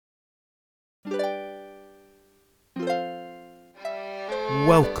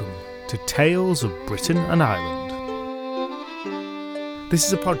Welcome to Tales of Britain and Ireland. This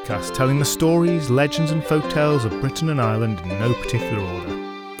is a podcast telling the stories, legends and folktales of Britain and Ireland in no particular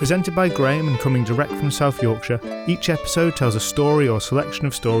order. Presented by Graham and coming direct from South Yorkshire, each episode tells a story or selection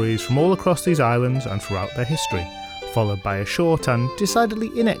of stories from all across these islands and throughout their history, followed by a short and decidedly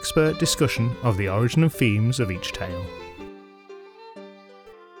inexpert discussion of the origin and themes of each tale.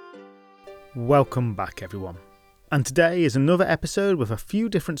 Welcome back, everyone. And today is another episode with a few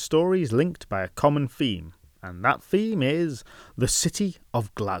different stories linked by a common theme, and that theme is the city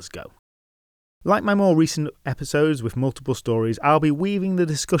of Glasgow. Like my more recent episodes with multiple stories, I'll be weaving the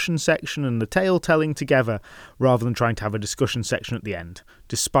discussion section and the tale telling together rather than trying to have a discussion section at the end,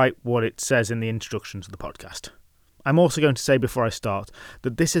 despite what it says in the introduction to the podcast. I'm also going to say before I start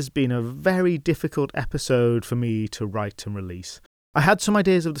that this has been a very difficult episode for me to write and release. I had some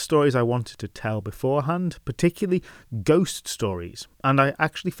ideas of the stories I wanted to tell beforehand, particularly ghost stories, and I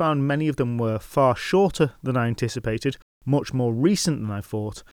actually found many of them were far shorter than I anticipated, much more recent than I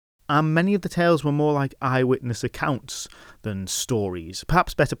thought, and many of the tales were more like eyewitness accounts than stories,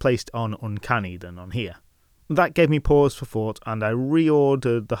 perhaps better placed on Uncanny than on here. That gave me pause for thought, and I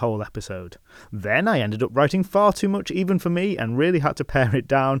reordered the whole episode. Then I ended up writing far too much even for me and really had to pare it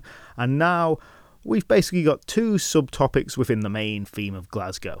down, and now we've basically got two subtopics within the main theme of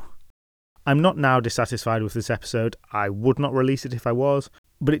Glasgow. I'm not now dissatisfied with this episode, I would not release it if I was,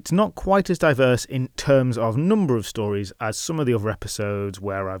 but it's not quite as diverse in terms of number of stories as some of the other episodes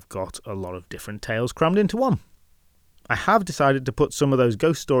where I've got a lot of different tales crammed into one. I have decided to put some of those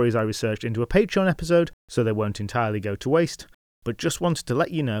ghost stories I researched into a Patreon episode so they won't entirely go to waste, but just wanted to let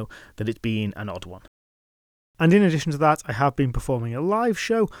you know that it's been an odd one. And in addition to that, I have been performing a live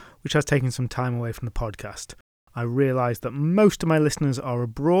show, which has taken some time away from the podcast. I realise that most of my listeners are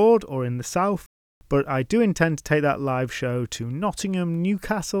abroad or in the south, but I do intend to take that live show to Nottingham,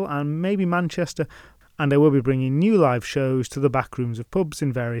 Newcastle and maybe Manchester, and I will be bringing new live shows to the back rooms of pubs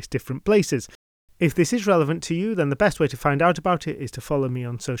in various different places. If this is relevant to you, then the best way to find out about it is to follow me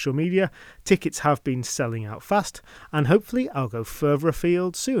on social media. Tickets have been selling out fast, and hopefully I'll go further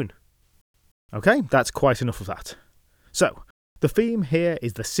afield soon. Okay, that's quite enough of that. So, the theme here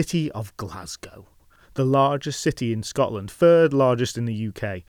is the city of Glasgow, the largest city in Scotland, third largest in the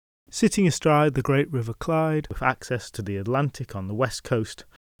UK, sitting astride the great River Clyde, with access to the Atlantic on the west coast,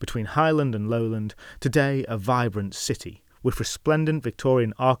 between Highland and Lowland, today a vibrant city, with resplendent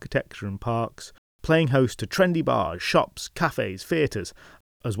Victorian architecture and parks, playing host to trendy bars, shops, cafes, theatres,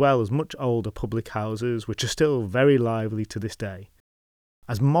 as well as much older public houses which are still very lively to this day.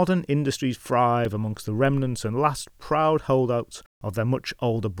 As modern industries thrive amongst the remnants and last proud holdouts of their much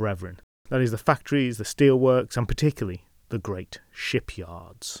older brethren, that is the factories, the steelworks, and particularly the great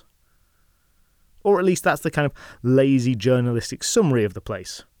shipyards. Or at least that's the kind of lazy journalistic summary of the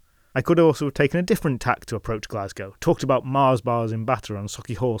place. I could also have taken a different tack to approach Glasgow, talked about Mars bars in Batter on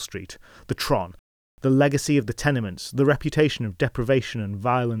Sauchiehall Street, the Tron, the legacy of the tenements, the reputation of deprivation and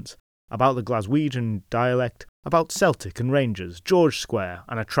violence, about the Glaswegian dialect, about Celtic and Rangers, George Square,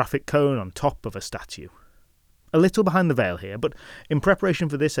 and a traffic cone on top of a statue. A little behind the veil here, but in preparation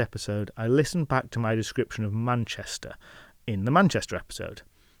for this episode, I listened back to my description of Manchester in the Manchester episode,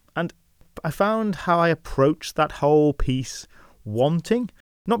 and I found how I approached that whole piece wanting,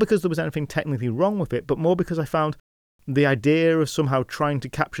 not because there was anything technically wrong with it, but more because I found the idea of somehow trying to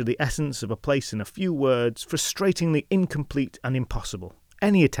capture the essence of a place in a few words frustratingly incomplete and impossible.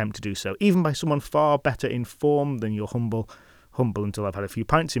 Any attempt to do so, even by someone far better informed than your humble until I've had a few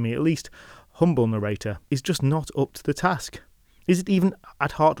pints in me at least, humble narrator, is just not up to the task. Is it even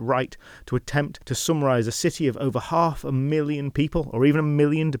at heart right to attempt to summarise a city of over 500,000 people, or even 1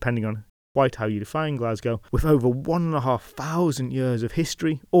 million depending on quite how you define Glasgow, with over 1,500 years of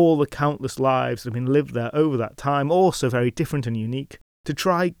history, all the countless lives that have been lived there over that time, all so very different and unique? To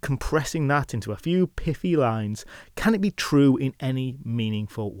try compressing that into a few pithy lines, can it be true in any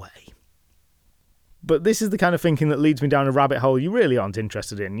meaningful way? But this is the kind of thinking that leads me down a rabbit hole you really aren't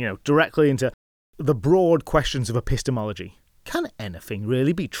interested in, directly into the broad questions of epistemology. Can anything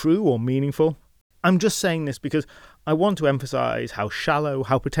really be true or meaningful? I'm just saying this because I want to emphasise how shallow,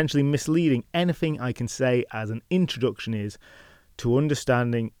 how potentially misleading anything I can say as an introduction is to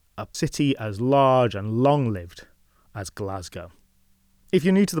understanding a city as large and long-lived as Glasgow. If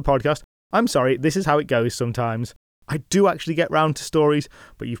you're new to the podcast, I'm sorry, this is how it goes sometimes. I do actually get round to stories,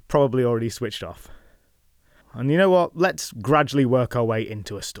 but you've probably already switched off. And you know what? Let's gradually work our way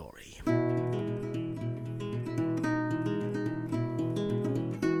into a story.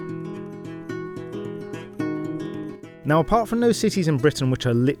 Now, apart from those cities in Britain which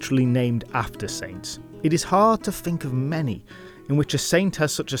are literally named after saints, it is hard to think of many in which a saint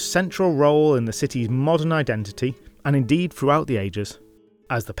has such a central role in the city's modern identity, and indeed throughout the ages,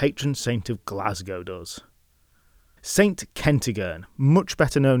 as the patron saint of Glasgow does. Saint Kentigern, much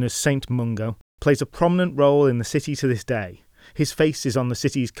better known as Saint Mungo, plays a prominent role in the city to this day. His face is on the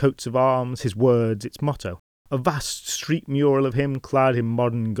city's coats of arms, his words its motto. A vast street mural of him clad in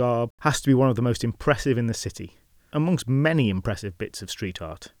modern garb has to be one of the most impressive in the city, amongst many impressive bits of street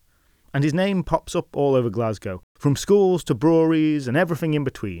art. And his name pops up all over Glasgow, from schools to breweries and everything in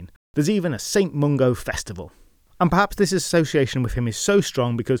between. There's even a Saint Mungo festival. And perhaps this association with him is so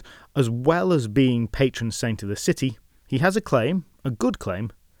strong because, as well as being patron saint of the city, he has a claim, a good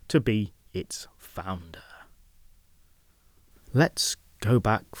claim, to be its founder. Let's go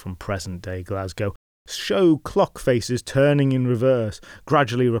back from present-day Glasgow, show clock faces turning in reverse,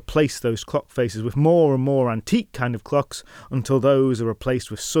 gradually replace those clock faces with more and more antique kind of clocks, until those are replaced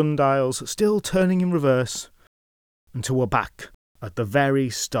with sundials, still turning in reverse, until we're back at the very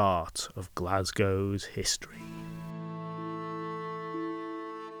start of Glasgow's history.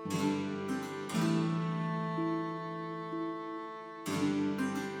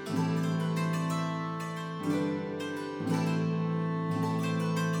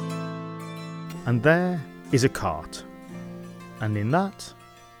 And there is a cart, and in that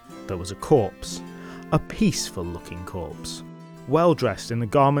there was a corpse, a peaceful-looking corpse, well dressed in the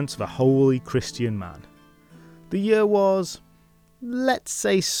garments of a holy Christian man. The year was, let's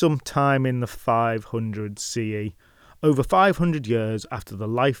say, sometime in the 500 CE, over 500 years after the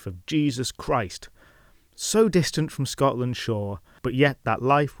life of Jesus Christ. So distant from Scotland's shore, but yet that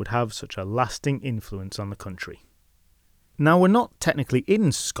life would have such a lasting influence on the country. Now, we're not technically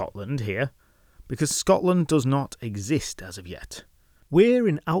in Scotland here, because Scotland does not exist as of yet. We're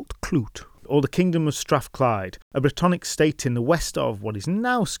in Outclute, or the Kingdom of Strathclyde, a Brittonic state in the west of what is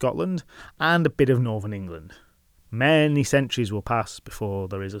now Scotland, and a bit of northern England. Many centuries will pass before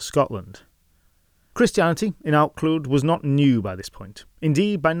there is a Scotland. Christianity in Outclute was not new by this point.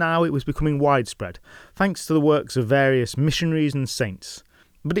 Indeed, by now it was becoming widespread, thanks to the works of various missionaries and saints.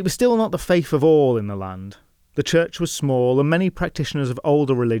 But it was still not the faith of all in the land. The church was small, and many practitioners of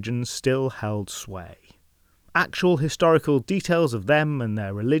older religions still held sway. Actual historical details of them and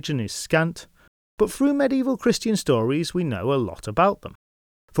their religion is scant, but through medieval Christian stories we know a lot about them.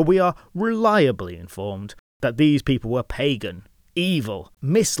 For we are reliably informed that these people were pagan, evil,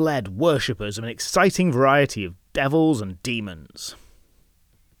 misled worshippers of an exciting variety of devils and demons.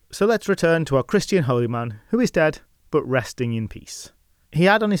 So let's return to our Christian holy man, who is dead, but resting in peace. He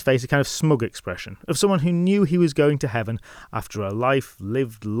had on his face a kind of smug expression of someone who knew he was going to heaven after a life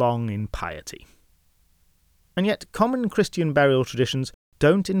lived long in piety. And yet common Christian burial traditions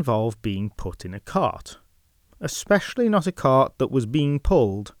don't involve being put in a cart, especially not a cart that was being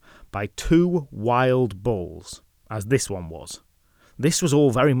pulled by two wild bulls, as this one was. This was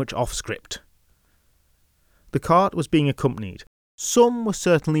all very much off script. The cart was being accompanied. Some were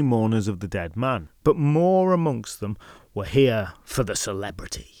certainly mourners of the dead man, but more amongst them were here for the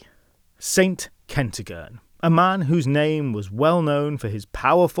celebrity. Saint Kentigern, a man whose name was well known for his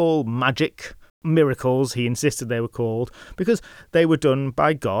powerful magic miracles, he insisted they were called, because they were done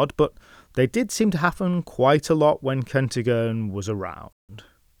by God, but they did seem to happen quite a lot when Kentigern was around.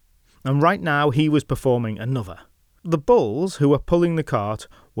 And right now he was performing another. The bulls who were pulling the cart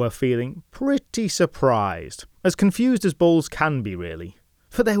were feeling pretty surprised, as confused as bulls can be really,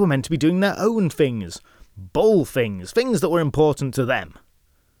 for they were meant to be doing their own things, bull things that were important to them.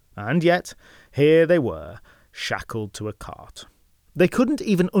 And yet, here they were, shackled to a cart. They couldn't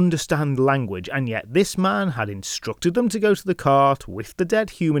even understand language, and yet this man had instructed them to go to the cart with the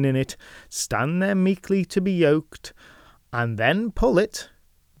dead human in it, stand there meekly to be yoked, and then pull it,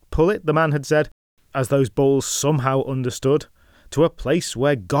 the man had said, as those bulls somehow understood, to a place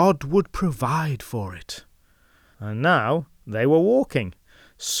where God would provide for it. And now they were walking,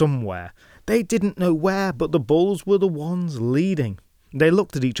 somewhere. They didn't know where, but the bulls were the ones leading. They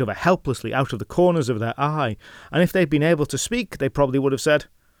looked at each other helplessly out of the corners of their eye, and if they'd been able to speak, they probably would have said,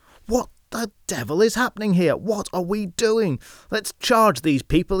 "What the devil is happening here? What are we doing? Let's charge these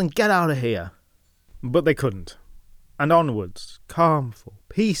people and get out of here." But they couldn't. And onwards, calmful,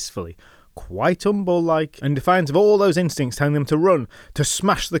 peacefully, quite unbull-like, in defiance of all those instincts telling them to run, to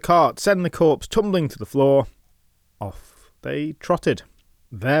smash the cart, send the corpse tumbling to the floor, off they trotted.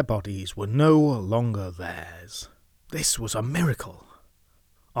 Their bodies were no longer theirs. This was a miracle.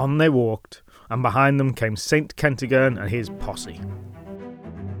 On they walked, and behind them came Saint Kentigern and his posse.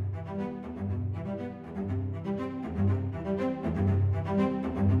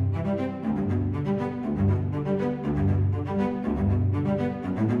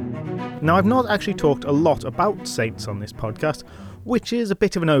 Now, I've not actually talked a lot about saints on this podcast, which is a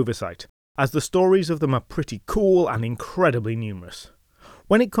bit of an oversight, as the stories of them are pretty cool and incredibly numerous.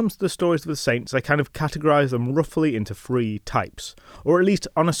 When it comes to the stories of the saints, I kind of categorise them roughly into 3 types, or at least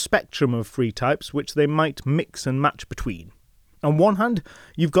on a spectrum of 3 types which they might mix and match between. On one hand,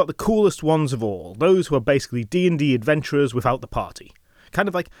 you've got the coolest ones of all, those who are basically D&D adventurers without the party. Kind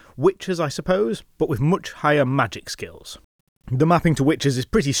of like witches, I suppose, but with much higher magic skills. The mapping to witches is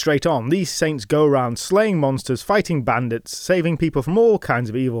pretty straight on. These saints go around slaying monsters, fighting bandits, saving people from all kinds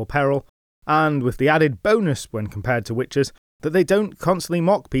of evil peril, and with the added bonus when compared to witches, that they don't constantly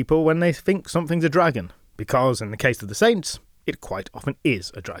mock people when they think something's a dragon, because in the case of the saints, it quite often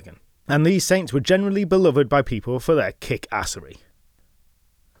is a dragon. And these saints were generally beloved by people for their kick-assery.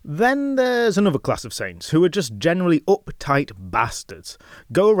 Then there's another class of saints who are just generally uptight bastards,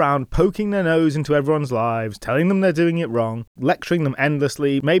 go around poking their nose into everyone's lives, telling them they're doing it wrong, lecturing them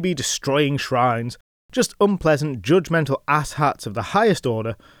endlessly, maybe destroying shrines, just unpleasant, judgmental asshats of the highest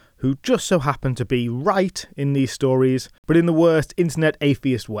order who just so happen to be right in these stories, but in the worst internet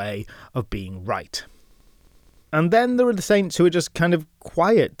atheist way of being right. And then there are the saints who are just kind of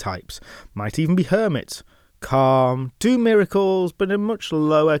quiet types, might even be hermits, calm, do miracles, but in a much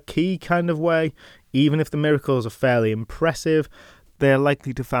lower key kind of way. Even if the miracles are fairly impressive, they're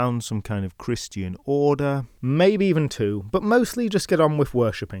likely to found some kind of Christian order, maybe even 2, but mostly just get on with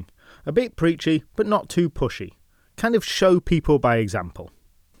worshipping. A bit preachy, but not too pushy. Kind of show people by example.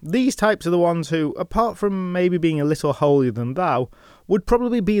 These types are the ones who, apart from maybe being a little holier than thou, would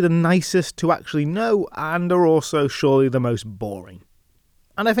probably be the nicest to actually know and are also surely the most boring.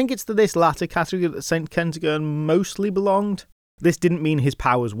 And I think it's to this latter category that St. Kentigern mostly belonged. This didn't mean his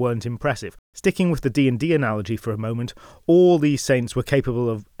powers weren't impressive. Sticking with the D&D analogy for a moment, all these saints were capable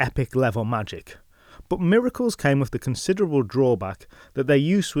of epic level magic. But miracles came with the considerable drawback that their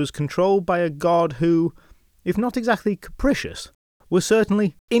use was controlled by a god who, if not exactly capricious, was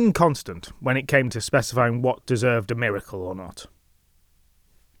certainly inconstant when it came to specifying what deserved a miracle or not.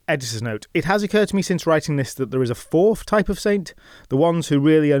 Editor's note, it has occurred to me since writing this that there is a 4th type of saint, the ones who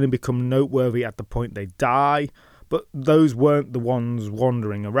really only become noteworthy at the point they die, but those weren't the ones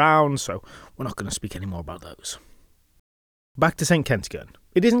wandering around, so we're not going to speak any more about those. Back to St. Kentigern.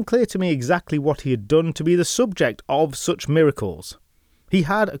 It isn't clear to me exactly what he had done to be the subject of such miracles. He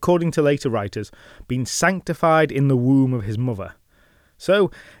had, according to later writers, been sanctified in the womb of his mother.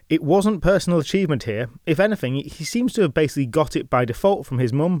 So, it wasn't personal achievement here. If anything, he seems to have basically got it by default from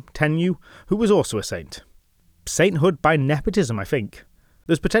his mum, Tenyu, who was also a saint. Sainthood by nepotism, I think.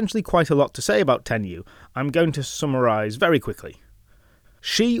 There's potentially quite a lot to say about Tenyu. I'm going to summarise very quickly.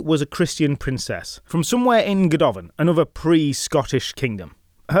 She was a Christian princess from somewhere in Godovan, another pre-Scottish kingdom.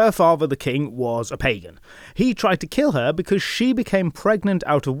 Her father, the king, was a pagan. He tried to kill her because she became pregnant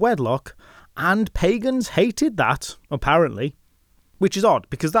out of wedlock, and pagans hated that, apparently. Which is odd,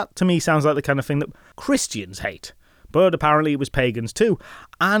 because that to me sounds like the kind of thing that Christians hate. But apparently it was pagans too,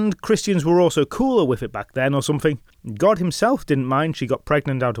 and Christians were also cooler with it back then or something. God himself didn't mind she got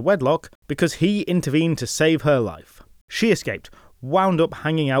pregnant out of wedlock, because he intervened to save her life. She escaped, wound up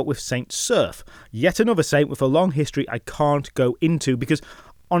hanging out with Saint Surf, yet another saint with a long history I can't go into, because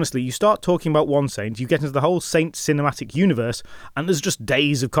honestly, you start talking about one saint, you get into the whole saint cinematic universe, and there's just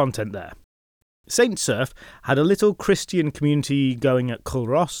days of content there. Saint Surf had a little Christian community going at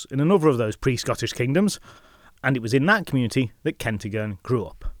Culross in another of those pre-Scottish kingdoms, and it was in that community that Kentigern grew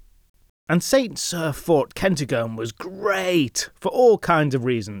up. And Saint Surf thought Kentigern was great for all kinds of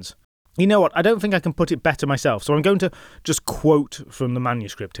reasons. You know what, I don't think I can put it better myself, so I'm going to just quote from the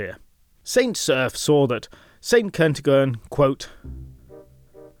manuscript here. Saint Surf saw that Saint Kentigern, quote,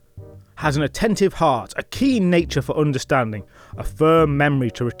 has an attentive heart, a keen nature for understanding, a firm memory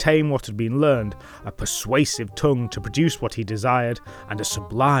to retain what had been learned, a persuasive tongue to produce what he desired, and a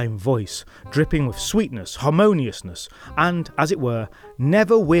sublime voice, dripping with sweetness, harmoniousness, and, as it were,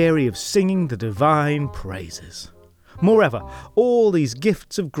 never weary of singing the divine praises. Moreover, all these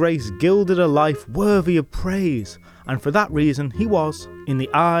gifts of grace gilded a life worthy of praise, and for that reason he was, in the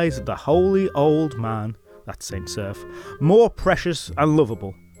eyes of the holy old man, that's Saint Surf, more precious and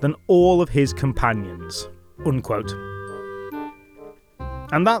lovable than all of his companions, unquote.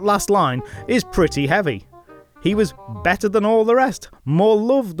 And that last line is pretty heavy. He was better than all the rest, more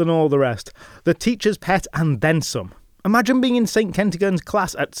loved than all the rest, the teacher's pet and then some. Imagine being in St. Kentigern's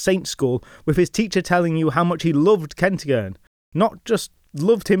class at Saint School with his teacher telling you how much he loved Kentigern. Not just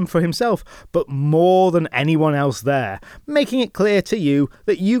loved him for himself, but more than anyone else there, making it clear to you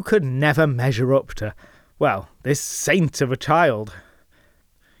that you could never measure up to, well, this saint of a child.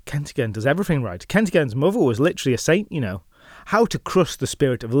 Kentigern does everything right. Kentigern's mother was literally a saint, you know. how to crush the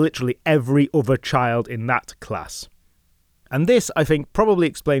spirit of literally every other child in that class. And this, I think, probably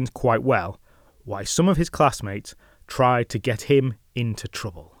explains quite well why some of his classmates tried to get him into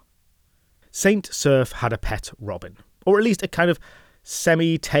trouble. Saint Surf had a pet robin, or at least a kind of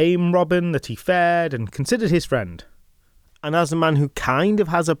semi-tame robin that he fed and considered his friend. And as a man who kind of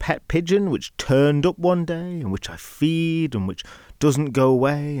has a pet pigeon which turned up one day and which I feed and which doesn't go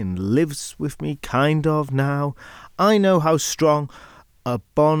away and lives with me kind of now, I know how strong a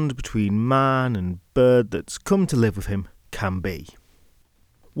bond between man and bird that's come to live with him can be.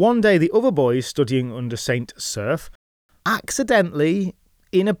 One day the other boys studying under Saint Surf, accidentally,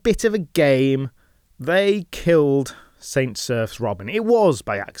 in a bit of a game, they killed Saint Surf's robin. It was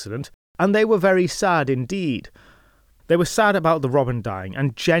by accident, and they were very sad indeed. They were sad about the robin dying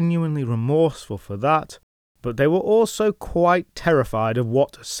and genuinely remorseful for that, but they were also quite terrified of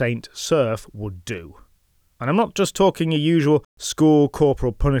what Saint Surf would do. And I'm not just talking your usual school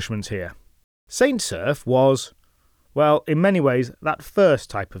corporal punishment here. Saint Surf was, well, in many ways, that first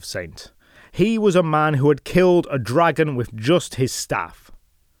type of saint. He was a man who had killed a dragon with just his staff.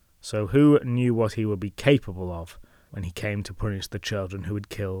 So who knew what he would be capable of when he came to punish the children who had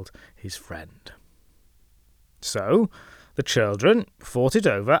killed his friend? So the children fought it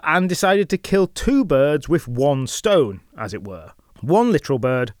over and decided to kill two birds with one stone, as it were. One literal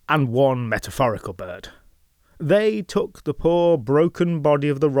bird and one metaphorical bird. They took the poor broken body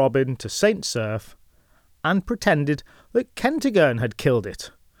of the robin to Saint Surf and pretended that Kentigern had killed it.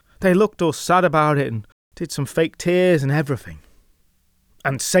 They looked all sad about it and did some fake tears and everything.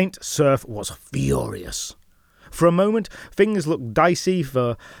 And Saint Surf was furious. For a moment, things looked dicey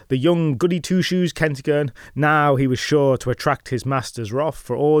for the young goody-two-shoes Kentigern. Now he was sure to attract his master's wrath,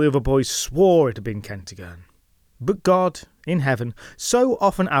 for all the other boys swore it had been Kentigern. But God, in heaven, so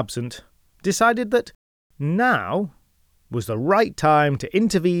often absent, decided that now was the right time to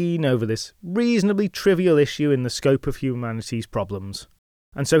intervene over this reasonably trivial issue in the scope of humanity's problems.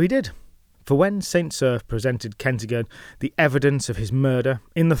 And so he did. For when Saint Surf presented Kentigern the evidence of his murder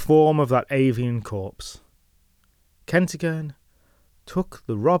in the form of that avian corpse, Kentigern took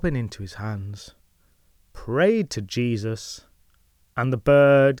the robin into his hands, prayed to Jesus, and the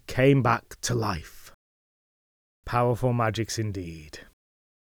bird came back to life. Powerful magics indeed.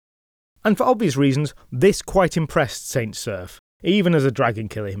 And for obvious reasons, this quite impressed Saint Surf, even as a dragon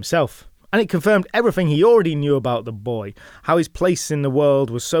killer himself. And it confirmed everything he already knew about the boy, how his place in the world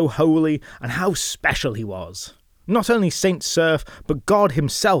was so holy and how special he was. Not only Saint Surf, but God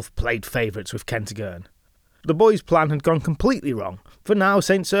himself played favourites with Kentigern. The boy's plan had gone completely wrong, for now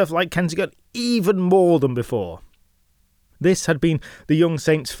Saint Surf liked Kentigern even more than before. This had been the young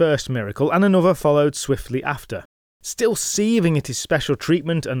saint's first miracle, and another followed swiftly after. Still seething at his special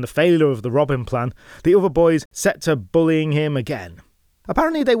treatment and the failure of the robin plan, the other boys set to bullying him again.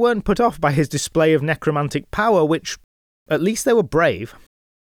 Apparently they weren't put off by his display of necromantic power, which, at least they were brave.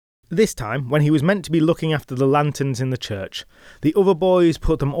 This time, when he was meant to be looking after the lanterns in the church, the other boys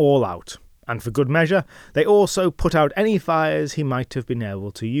put them all out, and for good measure, they also put out any fires he might have been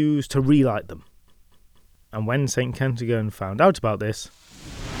able to use to relight them. And when St. Kentigern found out about this,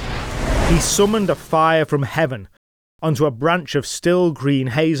 he summoned a fire from heaven onto a branch of still green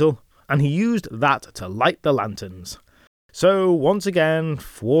hazel, and he used that to light the lanterns. So, once again,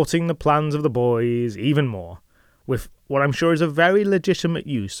 thwarting the plans of the boys even more, with what I'm sure is a very legitimate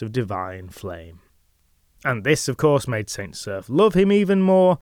use of divine flame. And this, of course, made Saint Surf love him even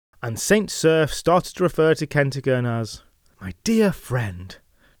more, and Saint Surf started to refer to Kentigern as my dear friend,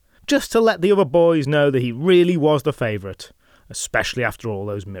 just to let the other boys know that he really was the favourite, especially after all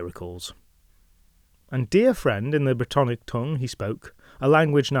those miracles. And dear friend in the Brittonic tongue he spoke, a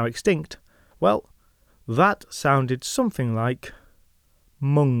language now extinct, well, that sounded something like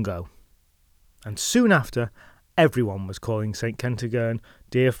Mungo. And soon after, everyone was calling St. Kentigern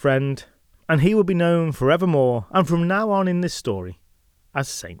dear friend, and he would be known forevermore, and from now on in this story, as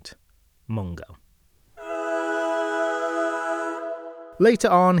Saint Mungo. Later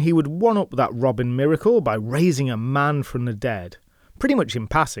on, he would one-up that robin miracle by raising a man from the dead, pretty much in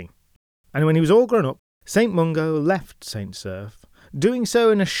passing. And when he was all grown up, Saint Mungo left Saint Surf, doing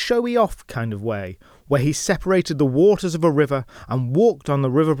so in a showy-off kind of way, where he separated the waters of a river and walked on the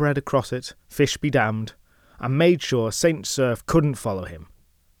riverbed across it, fish be damned, and made sure Saint Surf couldn't follow him.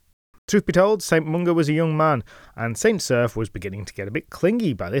 Truth be told, Saint Mungo was a young man, and Saint Surf was beginning to get a bit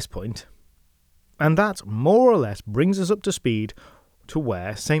clingy by this point. And that more or less brings us up to speed to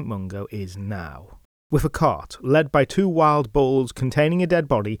where Saint Mungo is now, with a cart led by two wild bulls containing a dead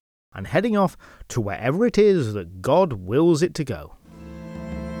body and heading off to wherever it is that God wills it to go.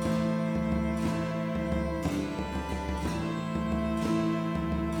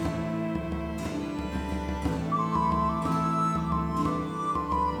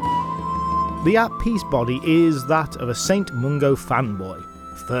 The at-peace body is that of a St Mungo fanboy,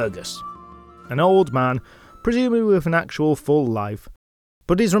 Fergus, an old man, presumably with an actual full life,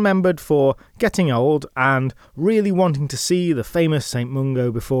 but is remembered for getting old and really wanting to see the famous St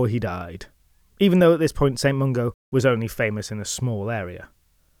Mungo before he died, even though at this point St Mungo was only famous in a small area.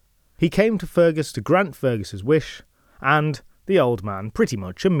 He came to Fergus to grant Fergus's wish, and the old man pretty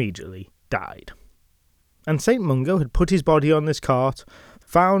much immediately died. And St Mungo had put his body on this cart,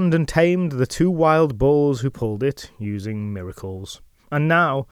 found and tamed the 2 wild bulls who pulled it, using miracles, and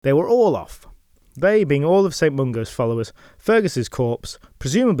now they were all off. They being all of St Mungo's followers, Fergus's corpse,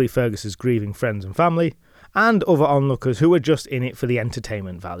 presumably Fergus's grieving friends and family, and other onlookers who were just in it for the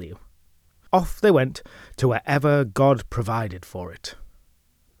entertainment value. Off they went to wherever God provided for it.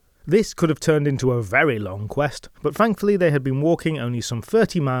 This could have turned into a very long quest, but thankfully they had been walking only some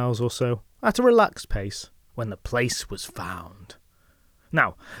 30 miles or so, at a relaxed pace, when the place was found.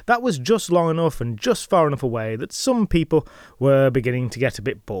 Now, that was just long enough and just far enough away that some people were beginning to get a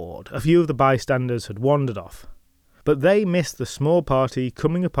bit bored. A few of the bystanders had wandered off. But they missed the small party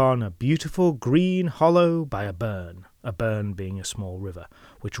coming upon a beautiful green hollow by a burn being a small river,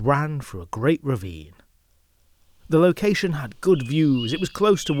 which ran through a great ravine. The location had good views, it was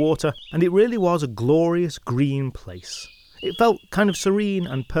close to water, and it really was a glorious green place. It felt kind of serene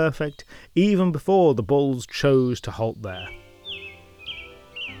and perfect, even before the bulls chose to halt there.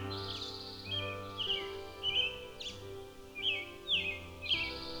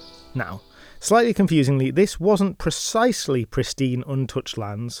 Now, slightly confusingly, this wasn't precisely pristine, untouched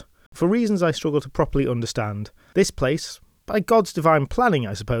lands. For reasons I struggle to properly understand, this place, by God's divine planning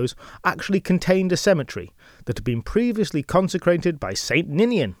I suppose, actually contained a cemetery that had been previously consecrated by Saint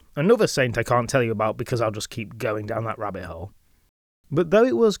Ninian, another saint I can't tell you about because I'll just keep going down that rabbit hole. But though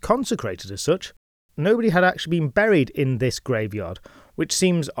it was consecrated as such, nobody had actually been buried in this graveyard, which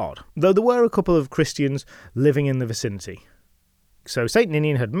seems odd, though there were a couple of Christians living in the vicinity. So St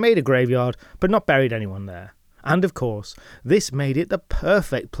Ninian had made a graveyard, but not buried anyone there. And of course, this made it the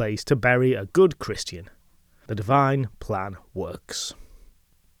perfect place to bury a good Christian. The divine plan works.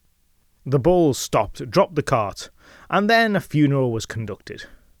 The bulls stopped, dropped the cart, and then a funeral was conducted.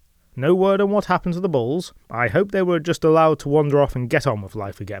 No word on what happened to the bulls. I hope they were just allowed to wander off and get on with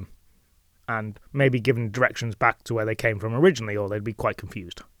life again. And maybe given directions back to where they came from originally, or they'd be quite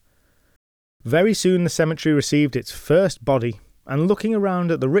confused. Very soon the cemetery received its first body, and looking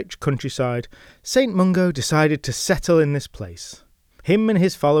around at the rich countryside, St Mungo decided to settle in this place. Him and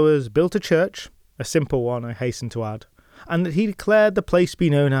his followers built a church, a simple one I hasten to add, and that he declared the place be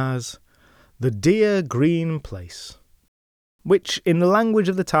known as the Dear Green Place, which in the language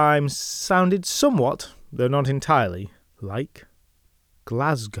of the times sounded somewhat, though not entirely, like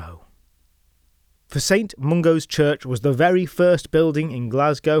Glasgow. For St Mungo's Church was the very first building in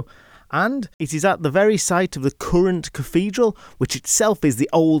Glasgow, and it is at the very site of the current cathedral, which itself is the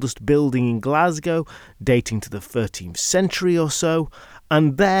oldest building in Glasgow, dating to the 13th century or so,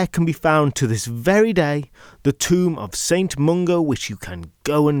 and there can be found to this very day the tomb of St Mungo, which you can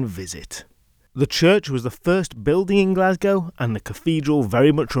go and visit. The church was the first building in Glasgow, and the cathedral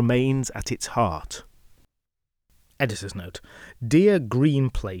very much remains at its heart. Editor's note: Dear Green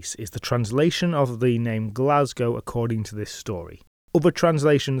Place is the translation of the name Glasgow according to this story. Other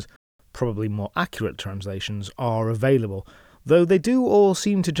translations, probably more accurate translations, are available, though they do all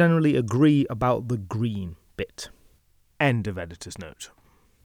seem to generally agree about the green bit. End of editor's note.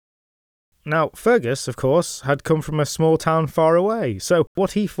 Now, Fergus, of course, had come from a small town far away, so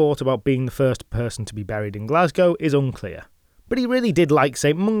what he thought about being the first person to be buried in Glasgow is unclear. But he really did like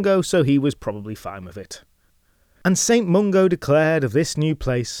St Mungo, so he was probably fine with it. And St Mungo declared of this new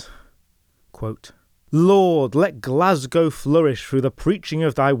place, quote, Lord, let Glasgow flourish through the preaching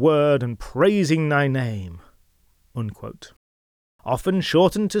of thy word and praising thy name. Unquote. Often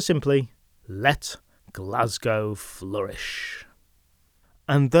shortened to simply, let Glasgow flourish.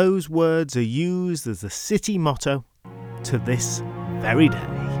 And those words are used as the city motto to this very day.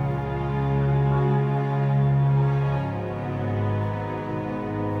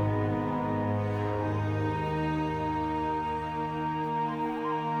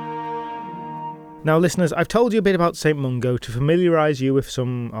 Now listeners, I've told you a bit about St Mungo to familiarise you with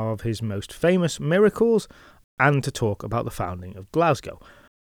some of his most famous miracles and to talk about the founding of Glasgow.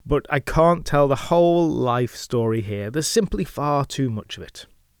 But I can't tell the whole life story here, there's simply far too much of it.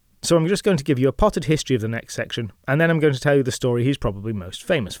 So I'm just going to give you a potted history of the next section, and then I'm going to tell you the story he's probably most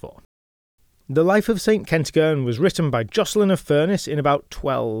famous for. The Life of St Kentigern was written by Jocelyn of Furness in about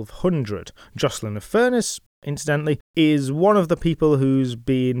 1200. Jocelyn of Furness, incidentally, is one of the people who's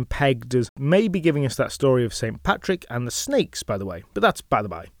been pegged as maybe giving us that story of St Patrick and the snakes, by the way, but that's by the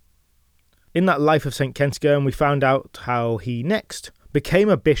by. In that Life of St Kentigern, we found out how he next became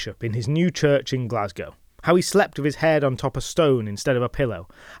a bishop in his new church in Glasgow, how he slept with his head on top of stone instead of a pillow,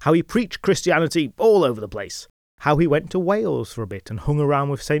 how he preached Christianity all over the place, how he went to Wales for a bit and hung around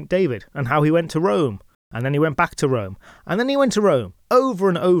with St David, and how he went to Rome, and then he went back to Rome, and then he went to Rome, over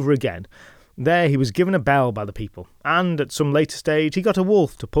and over again. There he was given a bell by the people, and at some later stage he got a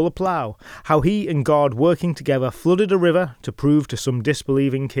wolf to pull a plough, how he and God working together flooded a river to prove to some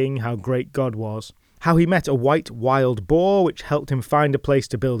disbelieving king how great God was, how he met a white wild boar which helped him find a place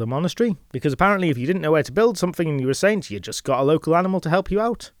to build a monastery, because apparently if you didn't know where to build something and you were a saint, you just got a local animal to help you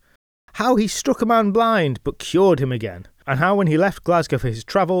out. How he struck a man blind but cured him again, and how when he left Glasgow for his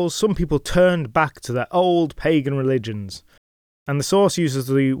travels, some people turned back to their old pagan religions. And the source uses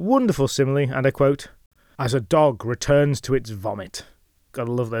the wonderful simile, and I quote, "as a dog returns to its vomit."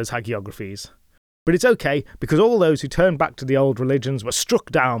 Gotta love those hagiographies. But it's okay, because all those who turned back to the old religions were struck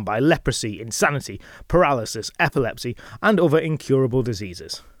down by leprosy, insanity, paralysis, epilepsy, and other incurable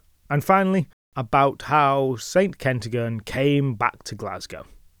diseases. And finally, about how St Kentigern came back to Glasgow.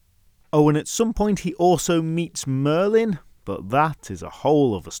 Oh, and at some point he also meets Merlin, but that is a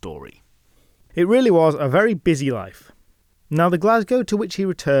whole other story. It really was a very busy life. Now, the Glasgow to which he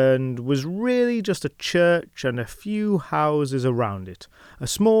returned was really just a church and a few houses around it, a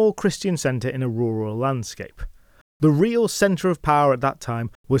small Christian centre in a rural landscape. The real centre of power at that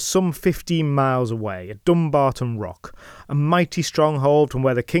time was some 15 miles away at Dumbarton Rock, a mighty stronghold from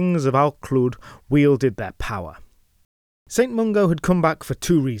where the kings of Alclud wielded their power. St Mungo had come back for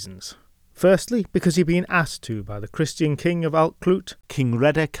two reasons. Firstly, because he'd been asked to by the Christian king of Alclud, King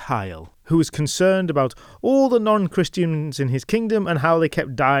Rhedeg Hael, who was concerned about all the non-Christians in his kingdom and how they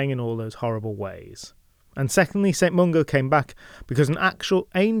kept dying in all those horrible ways. And secondly, St Mungo came back because an actual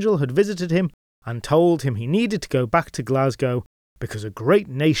angel had visited him and told him he needed to go back to Glasgow because a great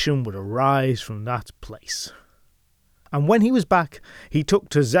nation would arise from that place. And when he was back, he took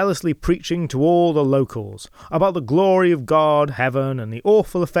to zealously preaching to all the locals about the glory of God, heaven, and the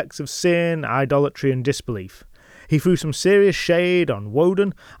awful effects of sin, idolatry, and disbelief. He threw some serious shade on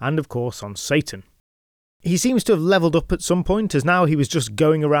Woden and, of course, on Satan. He seems to have levelled up at some point, as now he was just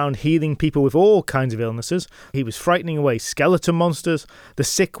going around healing people with all kinds of illnesses. He was frightening away skeleton monsters. The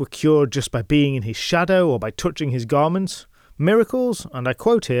sick were cured just by being in his shadow or by touching his garments. Miracles, and I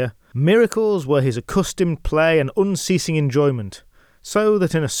quote here, "miracles were his accustomed play and unceasing enjoyment, so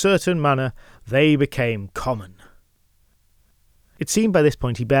that in a certain manner they became common." It seemed by this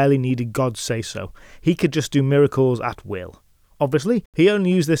point he barely needed God's say-so. He could just do miracles at will. Obviously, he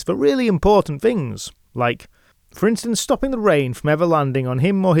only used this for really important things, like, for instance, stopping the rain from ever landing on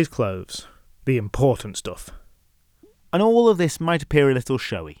him or his clothes. The important stuff. And all of this might appear a little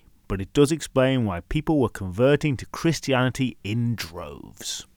showy, but it does explain why people were converting to Christianity in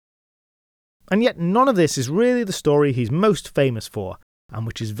droves. And yet none of this is really the story he's most famous for, and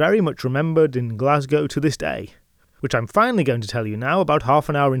which is very much remembered in Glasgow to this day, which I'm finally going to tell you now about half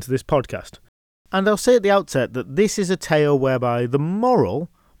an hour into this podcast. And I'll say at the outset that this is a tale whereby the moral,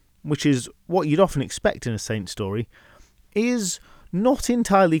 which is what you'd often expect in a saint story, is not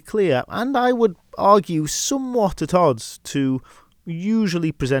entirely clear, and I would argue somewhat at odds to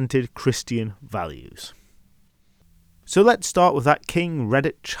usually presented Christian values. So let's start with that King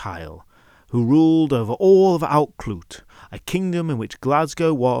Rhedeg Hael, who ruled over all of Alclud, a kingdom in which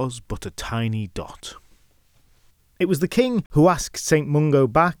Glasgow was but a tiny dot. It was the king who asked St Mungo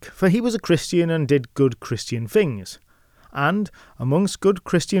back, for he was a Christian and did good Christian things. And, amongst good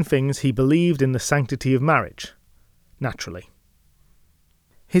Christian things, he believed in the sanctity of marriage. Naturally.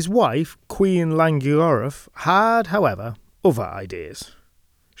 His wife, Queen Languoruf, had, however, other ideas.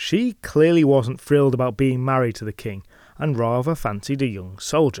 She clearly wasn't thrilled about being married to the king, and rather fancied a young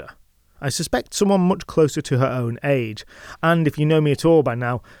soldier. I suspect someone much closer to her own age, and if you know me at all by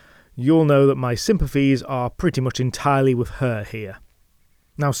now, you'll know that my sympathies are pretty much entirely with her here.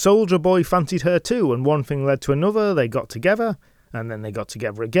 Now, Soldier Boy fancied her too, and one thing led to another. They got together, and then they got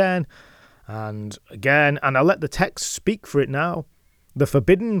together again, and I'll let the text speak for it now. The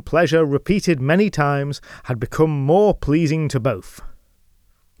forbidden pleasure, repeated many times, had become more pleasing to both.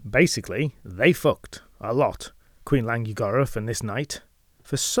 Basically, they fucked a lot, Queen Languoruf and this knight.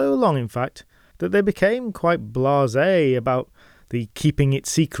 For so long, in fact, that they became quite blasé about the keeping it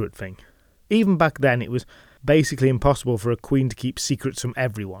secret thing. Even back then, it was basically impossible for a queen to keep secrets from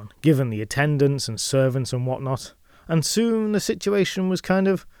everyone, given the attendants and servants and whatnot, and soon the situation was kind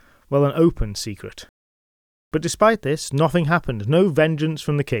of, well, an open secret. But despite this, nothing happened, no vengeance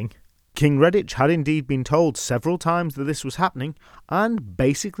from the king. King Rhedeg had indeed been told several times that this was happening, and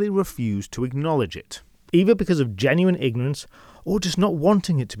basically refused to acknowledge it, either because of genuine ignorance or just not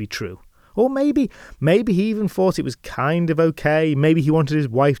wanting it to be true, Or maybe he even thought it was kind of okay. Maybe he wanted his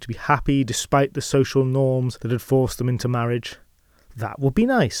wife to be happy despite the social norms that had forced them into marriage. That would be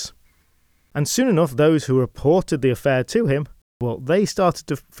nice. And soon enough, those who reported the affair to him, well, they started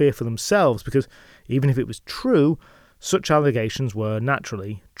to fear for themselves because even if it was true, such allegations were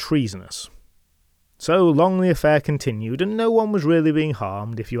naturally treasonous. So long the affair continued, and no one was really being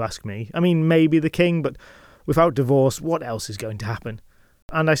harmed, if you ask me. I mean, maybe the king, but without divorce, what else is going to happen?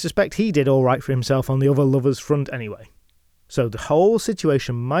 And I suspect he did all right for himself on the other lovers' front anyway. So the whole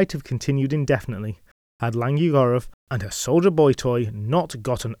situation might have continued indefinitely had Langugorov and her soldier boy toy not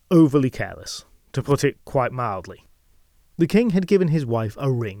gotten overly careless, to put it quite mildly. The king had given his wife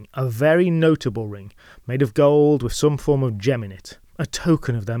a ring, a very notable ring, made of gold with some form of gem in it, a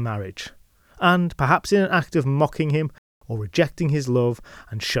token of their marriage. And, perhaps in an act of mocking him, or rejecting his love,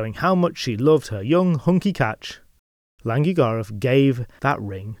 and showing how much she loved her young hunky catch, Langugorov gave that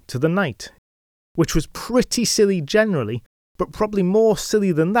ring to the knight. Which was pretty silly generally, but probably more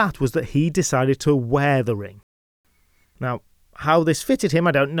silly than that was that he decided to wear the ring. Now, how this fitted him,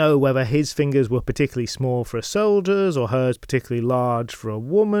 I don't know, whether his fingers were particularly small for a soldier's, or hers particularly large for a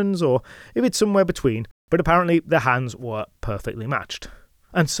woman's, or if it's somewhere between, but apparently their hands were perfectly matched.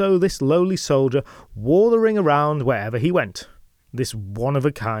 And so this lowly soldier wore the ring around wherever he went, this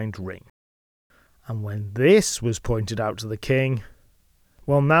one-of-a-kind ring. And when this was pointed out to the king,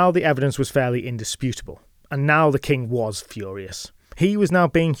 well, now the evidence was fairly indisputable, and now the king was furious. He was now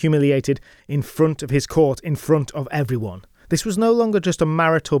being humiliated in front of his court, in front of everyone. This was no longer just a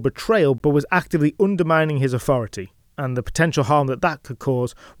marital betrayal, but was actively undermining his authority, and the potential harm that could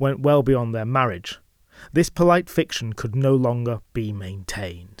cause went well beyond their marriage. This polite fiction could no longer be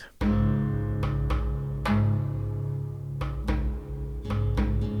maintained.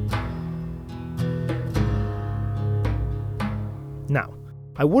 Now,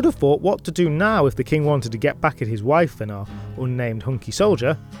 I would have thought what to do now if the king wanted to get back at his wife and our unnamed hunky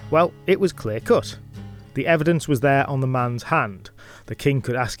soldier. Well, it was clear cut. The evidence was there on the man's hand. The king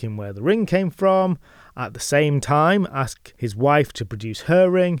could ask him where the ring came from, at the same time ask his wife to produce her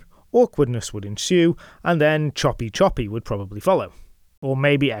ring. Awkwardness would ensue, and then choppy would probably follow. Or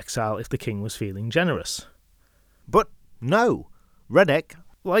maybe exile if the king was feeling generous. But no, Redek,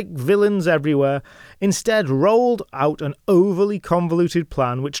 like villains everywhere, instead rolled out an overly convoluted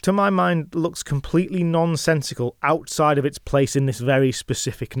plan which to my mind looks completely nonsensical outside of its place in this very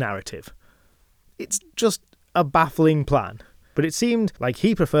specific narrative. It's just a baffling plan, but it seemed like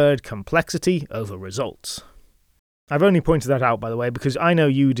he preferred complexity over results. I've only pointed that out, by the way, because I know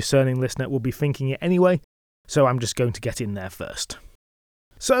you, discerning listener, will be thinking it anyway, so I'm just going to get in there first.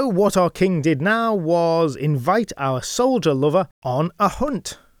 So what our king did now was invite our soldier lover on a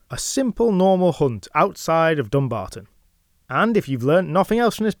hunt. A simple, normal hunt outside of Dumbarton. And if you've learnt nothing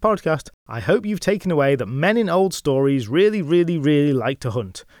else from this podcast, I hope you've taken away that men in old stories really like to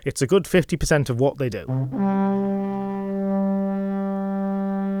hunt. It's a good 50% of what they do.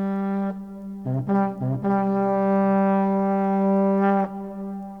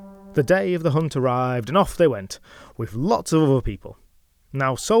 The day of the hunt arrived, and off they went, with lots of other people.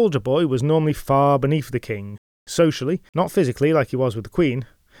 Now, Soldier Boy was normally far beneath the king, socially, not physically like he was with the Queen,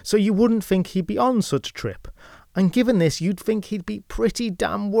 so you wouldn't think he'd be on such a trip. And given this, you'd think he'd be pretty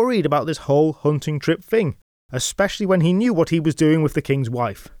damn worried about this whole hunting trip thing, especially when he knew what he was doing with the king's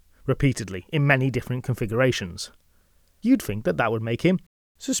wife, repeatedly, in many different configurations. You'd think that would make him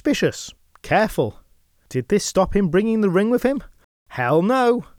suspicious, careful. Did this stop him bringing the ring with him? Hell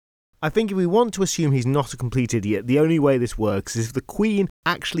no! I think if we want to assume he's not a complete idiot, the only way this works is if the Queen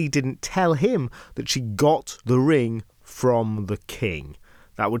actually didn't tell him that she got the ring from the king.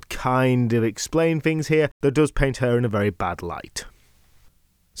 That would kind of explain things here, that does paint her in a very bad light.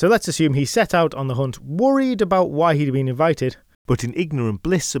 So let's assume he set out on the hunt worried about why he'd been invited, but in ignorant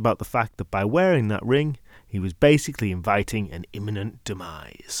bliss about the fact that by wearing that ring, he was basically inviting an imminent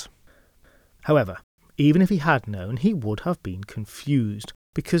demise. However, even if he had known, he would have been confused,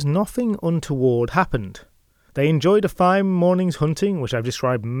 because nothing untoward happened. They enjoyed a fine morning's hunting, which I've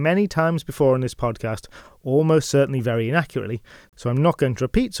described many times before on this podcast, almost certainly very inaccurately, so I'm not going to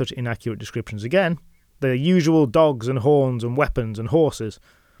repeat such inaccurate descriptions again. The usual dogs and horns and weapons and horses,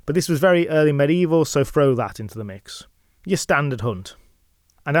 but this was very early medieval, so throw that into the mix. Your standard hunt.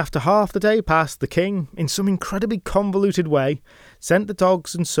 And after half the day passed, the king, in some incredibly convoluted way, sent the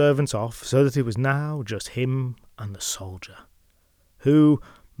dogs and servants off so that it was now just him and the soldier, who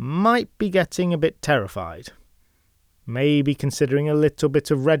might be getting a bit terrified. Maybe considering a little bit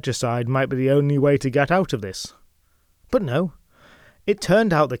of regicide might be the only way to get out of this. But no, it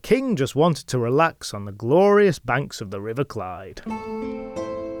turned out the king just wanted to relax on the glorious banks of the River Clyde.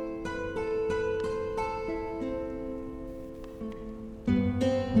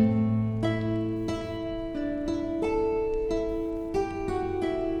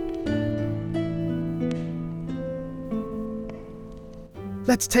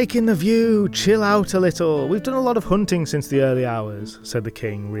 "Let's take in the view, chill out a little. We've done a lot of hunting since the early hours," said the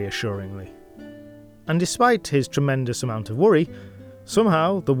king reassuringly. And despite his tremendous amount of worry,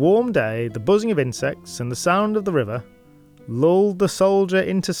 somehow the warm day, the buzzing of insects and the sound of the river lulled the soldier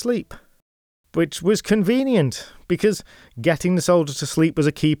into sleep. Which was convenient, because getting the soldier to sleep was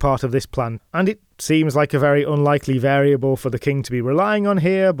a key part of this plan, and it seems like a very unlikely variable for the king to be relying on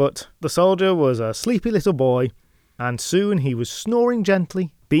here, but the soldier was a sleepy little boy, and soon he was snoring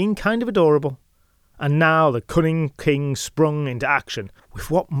gently, being kind of adorable. And now the cunning king sprung into action, with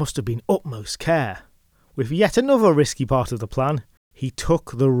what must have been utmost care. With yet another risky part of the plan, he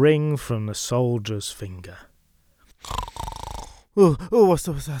took the ring from the soldier's finger. What's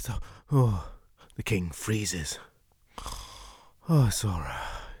that? Oh. The king freezes. Oh, it's all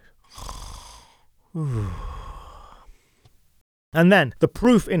right. And then, the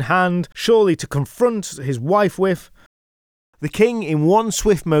proof in hand, surely to confront his wife with, the king, in one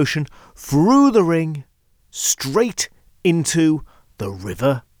swift motion, threw the ring straight into the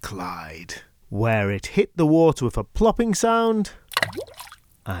River Clyde, where it hit the water with a plopping sound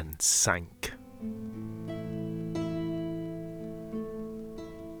and sank.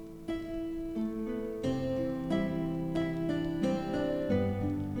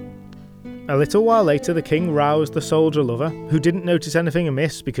 A little while later, the king roused the soldier lover, who didn't notice anything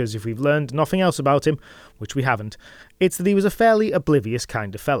amiss because if we've learned nothing else about him, which we haven't, it's that he was a fairly oblivious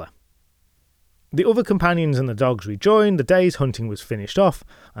kind of fella. The other companions and the dogs rejoined, the day's hunting was finished off,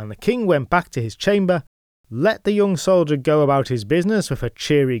 and the king went back to his chamber, let the young soldier go about his business with a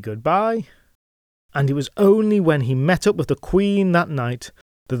cheery goodbye, and it was only when he met up with the queen that night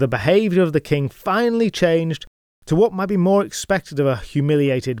that the behaviour of the king finally changed to what might be more expected of a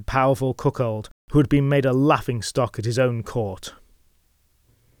humiliated, powerful cuckold who had been made a laughingstock at his own court.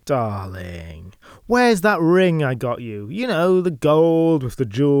 "Darling, where's that ring I got you? You know, the gold with the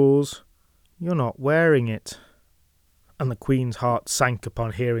jewels. You're not wearing it." And the queen's heart sank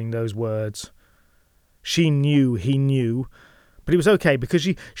upon hearing those words. She knew he knew, but it was okay because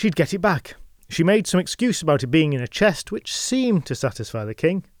she'd get it back. She made some excuse about it being in a chest, which seemed to satisfy the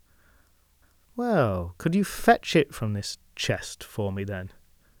king. "Well, could you fetch it from this chest for me then?"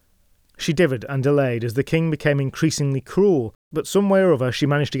 She divvered and delayed as the king became increasingly cruel, but some way or other she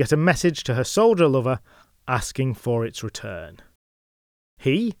managed to get a message to her soldier lover asking for its return.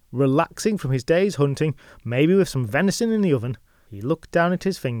 He, relaxing from his day's hunting, maybe with some venison in the oven, he looked down at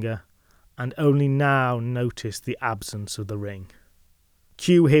his finger and only now noticed the absence of the ring.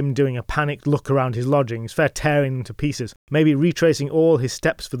 Cue him doing a panicked look around his lodgings, fair tearing them to pieces, maybe retracing all his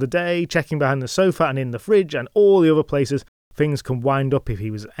steps for the day, checking behind the sofa and in the fridge and all the other places things can wind up if he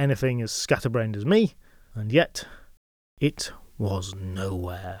was anything as scatterbrained as me, and yet it was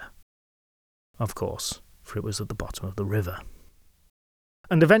nowhere. Of course, for it was at the bottom of the river.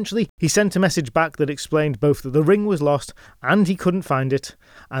 And eventually he sent a message back that explained both that the ring was lost and he couldn't find it,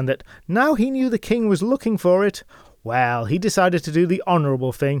 and that now he knew the king was looking for it, well, he decided to do the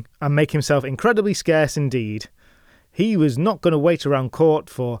honourable thing and make himself incredibly scarce indeed. He was not going to wait around court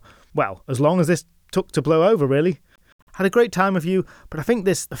for, well, as long as this took to blow over, really. Had a great time with you, but I think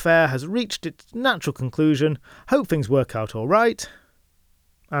this affair has reached its natural conclusion. Hope things work out all right.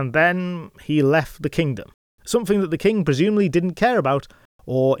 And then he left the kingdom, something that the king presumably didn't care about,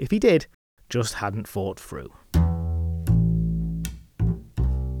 or if he did, just hadn't thought through.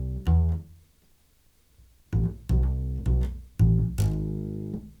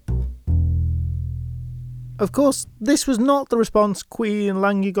 Of course, this was not the response Queen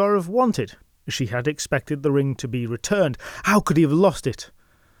Langigorov wanted. She had expected the ring to be returned. How could he have lost it?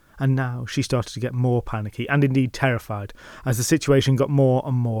 And now she started to get more panicky, and indeed terrified, as the situation got more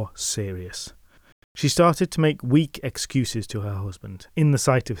and more serious. She started to make weak excuses to her husband, in the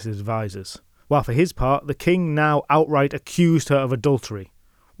sight of his advisers, while for his part the king now outright accused her of adultery,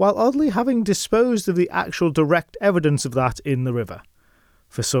 while oddly having disposed of the actual direct evidence of that in the river,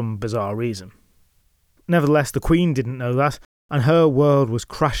 for some bizarre reason. Nevertheless, the queen didn't know that, and her world was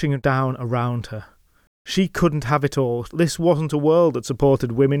crashing down around her. She couldn't have it all. This wasn't a world that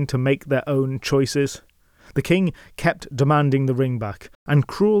supported women to make their own choices. The king kept demanding the ring back, and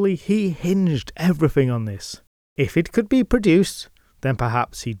cruelly he hinged everything on this. If it could be produced, then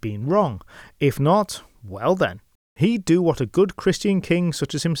perhaps he'd been wrong. If not, well then, he'd do what a good Christian king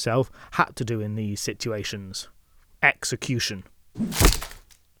such as himself had to do in these situations. Execution.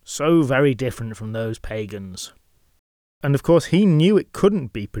 So very different from those pagans. And of course he knew it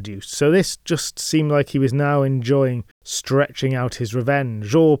couldn't be produced, so this just seemed like he was now enjoying stretching out his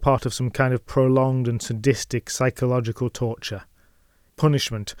revenge, all part of some kind of prolonged and sadistic psychological torture.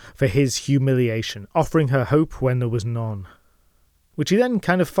 Punishment for his humiliation, offering her hope when there was none. which he then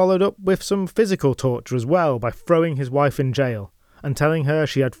kind of followed up with some physical torture as well by throwing his wife in jail and telling her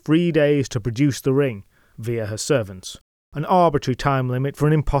she had 3 days to produce the ring via her servants, an arbitrary time limit for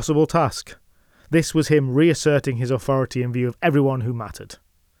an impossible task. This was him reasserting his authority in view of everyone who mattered.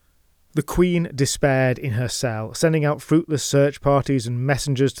 The Queen despaired in her cell, sending out fruitless search parties and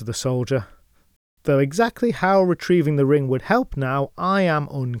messengers to the soldier. Though exactly how retrieving the ring would help now, I am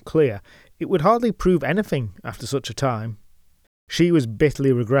unclear. It would hardly prove anything after such a time. She was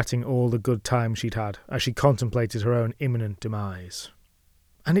bitterly regretting all the good times she'd had as she contemplated her own imminent demise.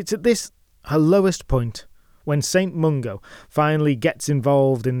 And it's at this, her lowest point, when St. Mungo finally gets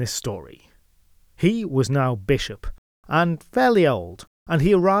involved in this story. He was now bishop, and fairly old, and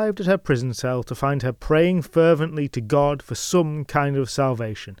he arrived at her prison cell to find her praying fervently to God for some kind of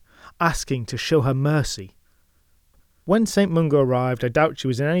salvation, asking to show her mercy. When St. Mungo arrived, I doubt she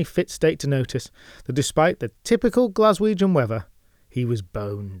was in any fit state to notice that despite the typical Glaswegian weather, he was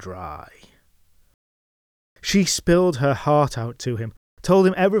bone dry. She spilled her heart out to him, told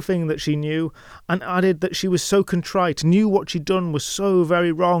him everything that she knew, and added that she was so contrite, knew what she'd done was so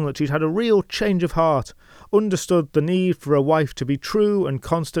very wrong that she'd had a real change of heart, understood the need for a wife to be true and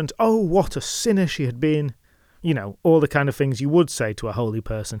constant. Oh, what a sinner she had been. You know, all the kind of things you would say to a holy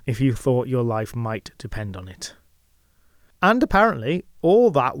person if you thought your life might depend on it. And apparently, all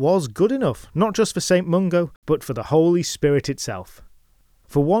that was good enough, not just for St. Mungo, but for the Holy Spirit itself.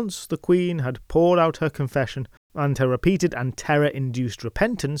 For once the Queen had poured out her confession and her repeated and terror-induced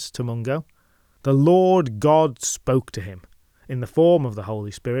repentance to Mungo, the Lord God spoke to him in the form of the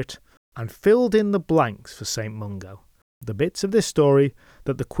Holy Spirit and filled in the blanks for St. Mungo, the bits of this story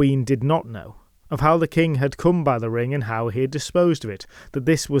that the Queen did not know, of how the king had come by the ring and how he had disposed of it, that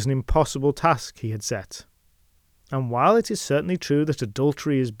this was an impossible task he had set. And while it is certainly true that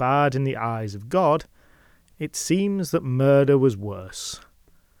adultery is bad in the eyes of God, it seems that murder was worse.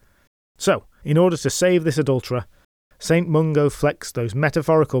 So, in order to save this adulterer, St. Mungo flexed those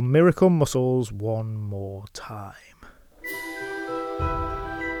metaphorical miracle muscles one more time.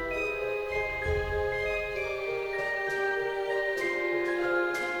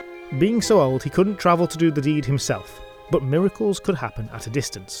 Being so old, he couldn't travel to do the deed himself, but miracles could happen at a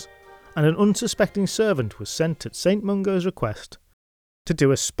distance, and an unsuspecting servant was sent at St. Mungo's request to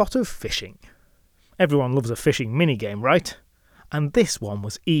do a spot of fishing. Everyone loves a fishing minigame, right? And this one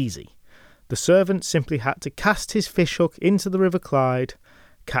was easy. The servant simply had to cast his fishhook into the River Clyde,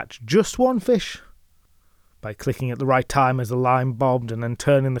 catch just one fish, by clicking at the right time as the line bobbed and then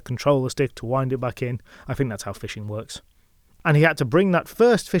turning the controller stick to wind it back in. I think that's how fishing works. And he had to bring that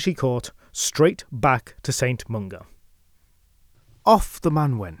first fish he caught straight back to St. Mungo. Off the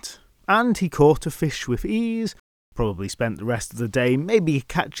man went, and he caught a fish with ease, probably spent the rest of the day maybe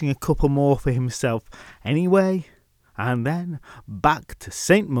catching a couple more for himself anyway, and then back to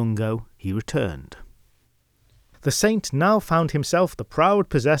St. Mungo he returned. The saint now found himself the proud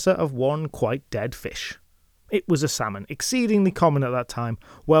possessor of one quite dead fish. It was a salmon, exceedingly common at that time,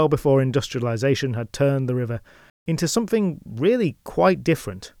 well before industrialisation had turned the river into something really quite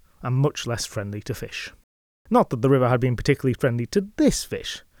different and much less friendly to fish. Not that the river had been particularly friendly to this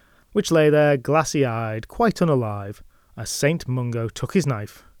fish, which lay there glassy-eyed, quite unalive, as St. Mungo took his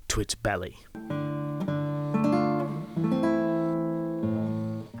knife to its belly.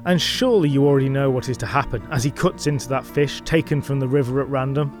 And surely you already know what is to happen as he cuts into that fish taken from the river at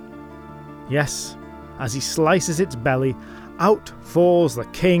random. Yes, as he slices its belly, out falls the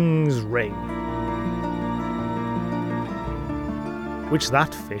king's ring, which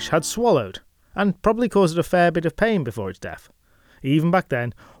that fish had swallowed, and probably caused it a fair bit of pain before its death. Even back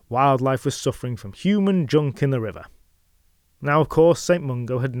then, wildlife was suffering from human junk in the river. Now, of course, St.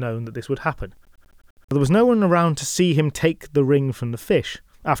 Mungo had known that this would happen. There was no one around to see him take the ring from the fish.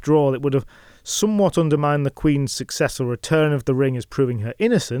 After all, it would have somewhat undermined the Queen's successful return of the ring as proving her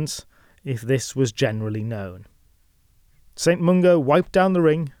innocence if this was generally known. St. Mungo wiped down the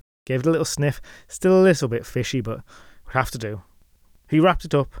ring, gave it a little sniff, still a little bit fishy, but would have to do. He wrapped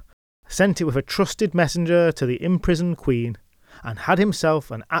it up, sent it with a trusted messenger to the imprisoned Queen, and had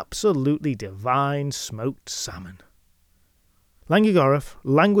himself an absolutely divine smoked salmon. Langigorov,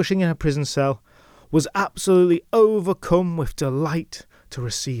 languishing in her prison cell, was absolutely overcome with delight to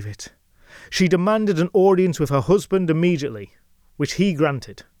receive it. She demanded an audience with her husband immediately, which he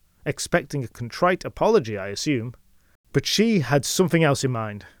granted, expecting a contrite apology, I assume. But she had something else in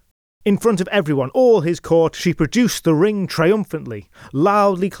mind. In front of everyone, all his court, she produced the ring triumphantly,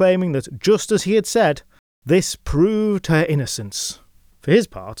 loudly claiming that, just as he had said, this proved her innocence. For his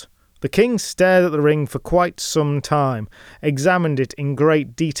part, the king stared at the ring for quite some time, examined it in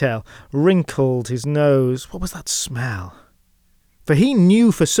great detail, wrinkled his nose. What was that smell? For he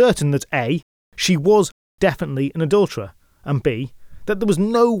knew for certain that A, she was definitely an adulterer, and B, that there was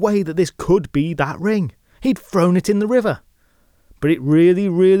no way that this could be that ring. He'd thrown it in the river. But it really,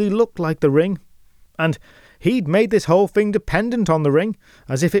 really looked like the ring. And he'd made this whole thing dependent on the ring,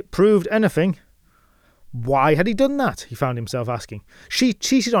 as if it proved anything. Why had he done that? He found himself asking. She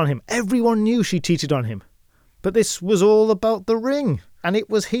cheated on him. Everyone knew she cheated on him. But this was all about the ring, and it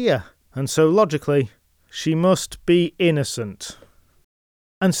was here. And so logically, she must be innocent.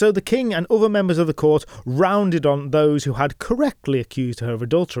 And so the king and other members of the court rounded on those who had correctly accused her of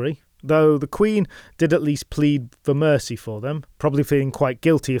adultery, though the queen did at least plead for mercy for them, probably feeling quite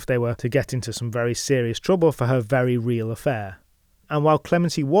guilty if they were to get into some very serious trouble for her very real affair. And while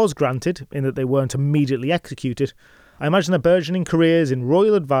clemency was granted, in that they weren't immediately executed, I imagine their burgeoning careers in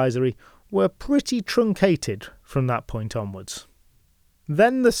royal advisory were pretty truncated from that point onwards.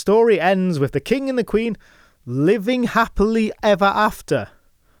 Then the story ends with the king and the queen living happily ever after.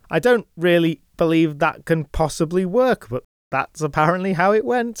 I don't really believe that can possibly work, but that's apparently how it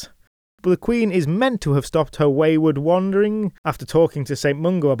went. But the queen is meant to have stopped her wayward wandering after talking to St.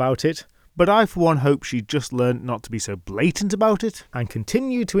 Mungo about it, but I for one hope she just learnt not to be so blatant about it and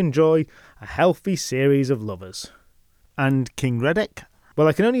continued to enjoy a healthy series of lovers. And King Redek? Well,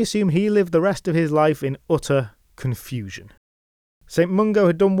 I can only assume he lived the rest of his life in utter confusion. St. Mungo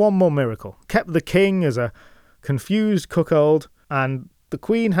had done one more miracle, kept the king as a confused cuckold, and the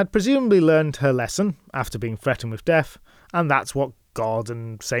queen had presumably learned her lesson after being threatened with death, and that's what God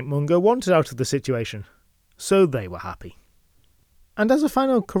and St. Mungo wanted out of the situation. So they were happy. And as a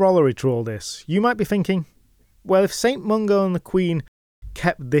final corollary to all this, you might be thinking, well, if St. Mungo and the queen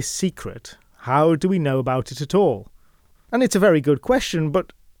kept this secret, how do we know about it at all? And it's a very good question,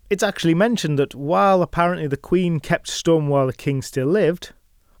 but it's actually mentioned that while apparently the queen kept stum while the king still lived,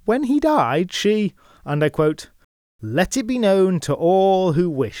 when he died, she, and I quote, "let it be known to all who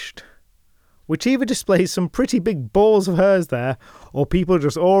wished," which either displays some pretty big balls of hers there, or people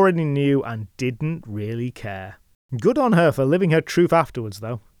just already knew and didn't really care. Good on her for living her truth afterwards,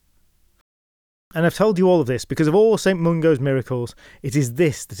 though. And I've told you all of this because of all St. Mungo's miracles, it is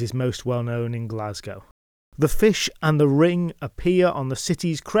this that is most well known in Glasgow. The fish and the ring appear on the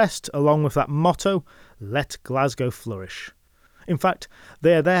city's crest along with that motto, "Let Glasgow flourish." In fact,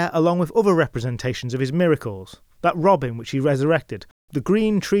 they are there along with other representations of his miracles, that robin which he resurrected, the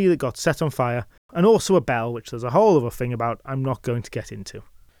green tree that got set on fire, and also a bell which there's a whole other thing about I'm not going to get into.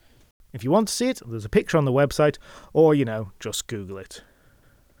 If you want to see it, there's a picture on the website, or, just Google it.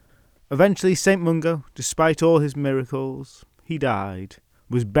 Eventually, St. Mungo, despite all his miracles, he died,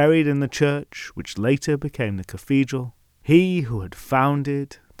 was buried in the church which later became the cathedral, he who had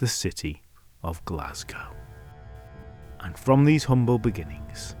founded the city of Glasgow. And from these humble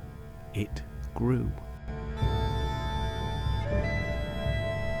beginnings, it grew.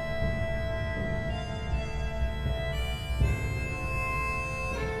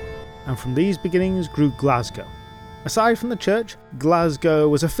 And from these beginnings grew Glasgow. Aside from the church, Glasgow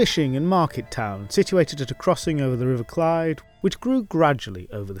was a fishing and market town situated at a crossing over the River Clyde, which grew gradually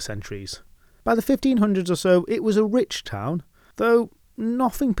over the centuries. By the 1500s or so, it was a rich town, though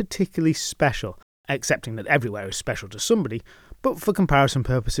nothing particularly special, excepting that everywhere is special to somebody, but for comparison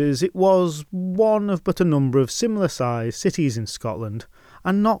purposes, it was one of but a number of similar-sized cities in Scotland,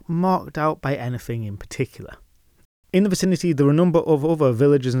 and not marked out by anything in particular. In the vicinity, there are a number of other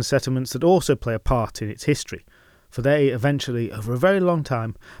villages and settlements that also play a part in its history, for they eventually, over a very long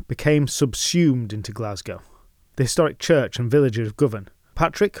time, became subsumed into Glasgow. The historic church and village of Govan,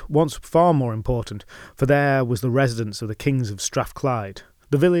 Patrick, once far more important, for there was the residence of the kings of Strathclyde,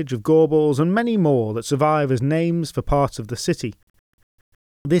 the village of Gorbals, and many more that survive as names for parts of the city.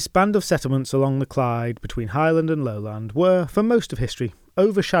 This band of settlements along the Clyde between Highland and Lowland were, for most of history,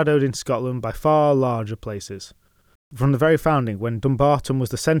 overshadowed in Scotland by far larger places. From the very founding, when Dumbarton was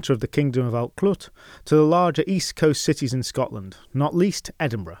the centre of the kingdom of Altclut, to the larger east coast cities in Scotland, not least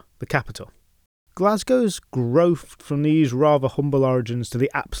Edinburgh, the capital. Glasgow's growth from these rather humble origins to the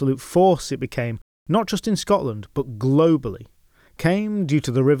absolute force it became, not just in Scotland, but globally, came due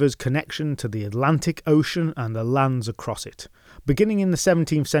to the river's connection to the Atlantic Ocean and the lands across it, beginning in the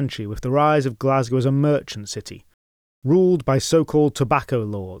 17th century with the rise of Glasgow as a merchant city, ruled by so-called tobacco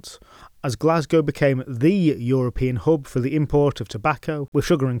lords, as Glasgow became the European hub for the import of tobacco, with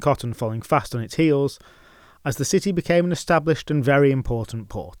sugar and cotton following fast on its heels, as the city became an established and very important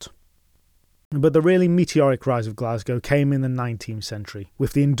port. But the really meteoric rise of Glasgow came in the 19th century,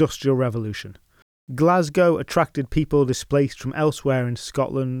 with the Industrial Revolution. Glasgow attracted people displaced from elsewhere in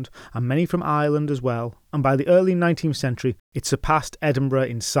Scotland, and many from Ireland as well, and by the early 19th century it surpassed Edinburgh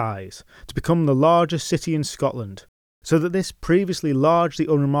in size, to become the largest city in Scotland, so that this previously largely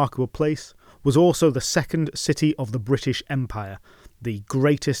unremarkable place was also the second city of the British Empire, the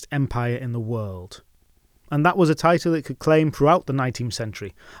greatest empire in the world. And that was a title it could claim throughout the 19th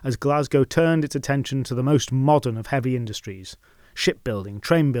century, as Glasgow turned its attention to the most modern of heavy industries: shipbuilding,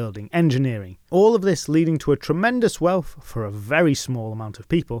 train building, engineering, all of this leading to a tremendous wealth for a very small amount of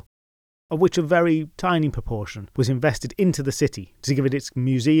people, of which a very tiny proportion was invested into the city to give it its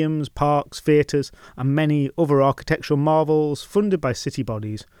museums, parks, theatres, and many other architectural marvels funded by city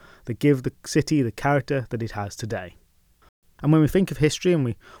bodies that give the city the character that it has today. And when we think of history and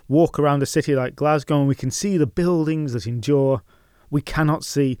we walk around a city like Glasgow and we can see the buildings that endure, we cannot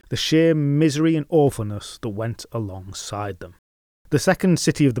see the sheer misery and awfulness that went alongside them. The second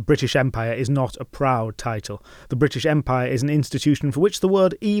city of the British Empire is not a proud title. The British Empire is an institution for which the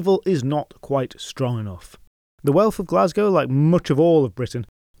word evil is not quite strong enough. The wealth of Glasgow, like much of all of Britain,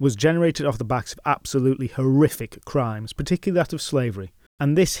 was generated off the backs of absolutely horrific crimes, particularly that of slavery.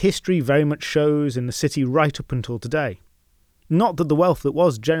 And this history very much shows in the city right up until today. Not that the wealth that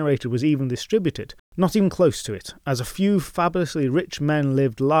was generated was even distributed, not even close to it, as a few fabulously rich men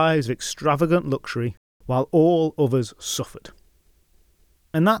lived lives of extravagant luxury, while all others suffered.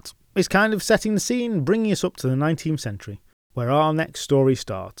 And that is kind of setting the scene, bringing us up to the 19th century, where our next story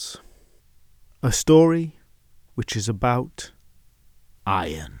starts. A story which is about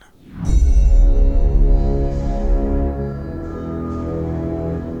iron.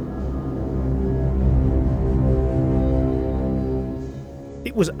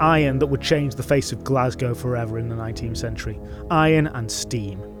 It was iron that would change the face of Glasgow forever in the 19th century. Iron and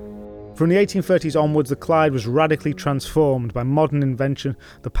steam. From the 1830s onwards, the Clyde was radically transformed by modern invention,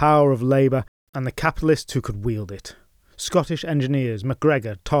 the power of labour, and the capitalists who could wield it. Scottish engineers,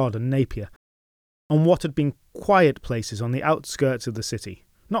 MacGregor, Todd and Napier. On what had been quiet places on the outskirts of the city,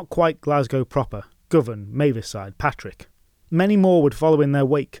 not quite Glasgow proper, Govan, Maveside, Patrick. Many more would follow in their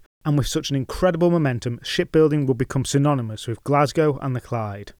wake, and with such an incredible momentum, shipbuilding would become synonymous with Glasgow and the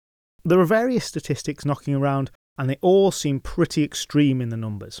Clyde. There are various statistics knocking around, and they all seem pretty extreme in the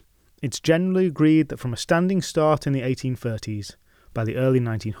numbers. It's generally agreed that from a standing start in the 1830s, by the early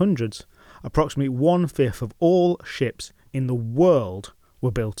 1900s, approximately 1/5 of all ships in the world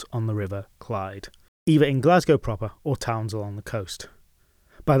were built on the River Clyde, either in Glasgow proper or towns along the coast.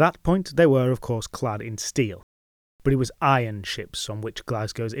 By that point, they were, of course, clad in steel. But it was iron ships on which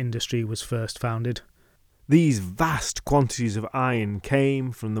Glasgow's industry was first founded. These vast quantities of iron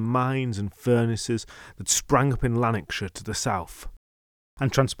came from the mines and furnaces that sprang up in Lanarkshire to the south.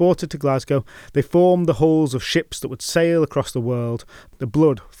 And transported to Glasgow, they formed the hulls of ships that would sail across the world, the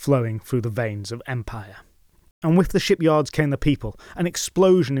blood flowing through the veins of empire. And with the shipyards came the people, an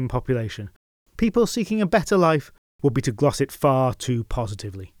explosion in population. People seeking a better life would be to gloss it far too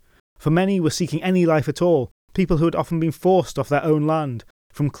positively. For many were seeking any life at all, people who had often been forced off their own land,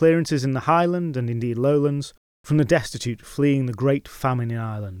 from clearances in the Highland and indeed lowlands, from the destitute fleeing the great famine in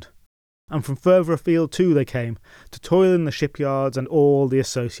Ireland. And from further afield too they came, to toil in the shipyards and all the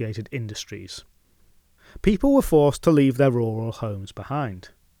associated industries. People were forced to leave their rural homes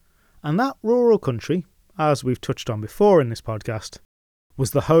behind. And that rural country, as we've touched on before in this podcast,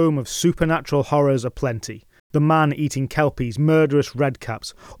 was the home of supernatural horrors aplenty. The man-eating kelpies, murderous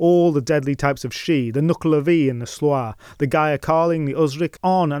redcaps, all the deadly types of Sidhe, the Nuckelavee and the Slough, the Gaia Carling, the Usric,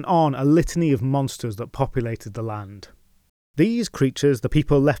 on, a litany of monsters that populated the land. These creatures the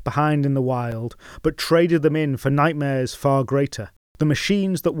people left behind in the wild, but traded them in for nightmares far greater, the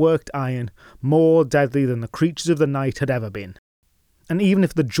machines that worked iron, more deadly than the creatures of the night had ever been. And even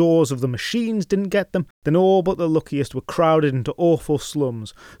if the jaws of the machines didn't get them, then all but the luckiest were crowded into awful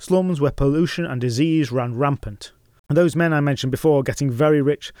slums where pollution and disease ran rampant. And those men I mentioned before getting very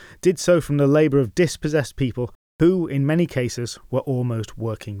rich did so from the labour of dispossessed people who, in many cases, were almost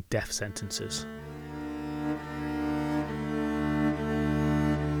working death sentences.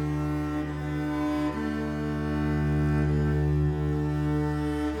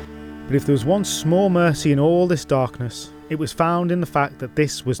 But if there was one small mercy in all this darkness, it was found in the fact that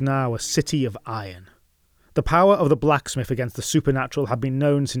this was now a city of iron. The power of the blacksmith against the supernatural had been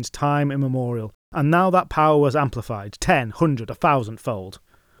known since time immemorial, and now that power was amplified 10, 100, 1,000-fold.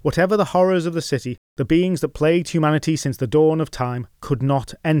 Whatever the horrors of the city, the beings that plagued humanity since the dawn of time could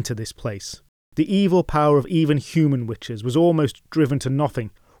not enter this place. The evil power of even human witches was almost driven to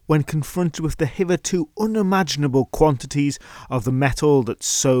nothing when confronted with the hitherto unimaginable quantities of the metal that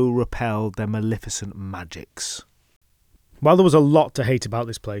so repelled their maleficent magics. While there was a lot to hate about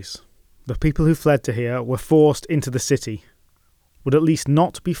this place, the people who fled to here were forced into the city, would at least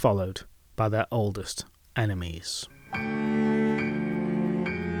not be followed by their oldest enemies.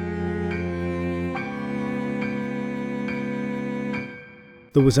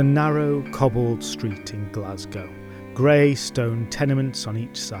 There was a narrow, cobbled street in Glasgow, grey stone tenements on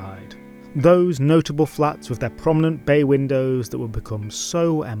each side. Those notable flats with their prominent bay windows that would become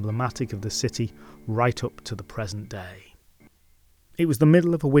so emblematic of the city right up to the present day. It was the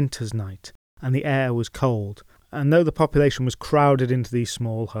middle of a winter's night, and the air was cold, and though the population was crowded into these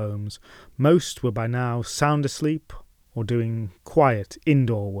small homes, most were by now sound asleep or doing quiet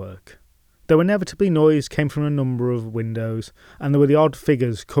indoor work. Though inevitably noise came from a number of windows, and there were the odd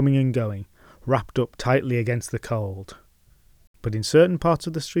figures coming and going, wrapped up tightly against the cold. But in certain parts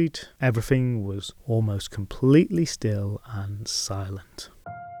of the street, everything was almost completely still and silent.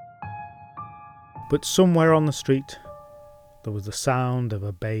 But somewhere on the street, there was the sound of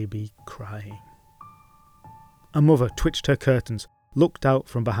a baby crying. A mother twitched her curtains, looked out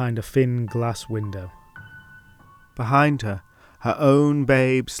from behind a thin glass window. Behind her, her own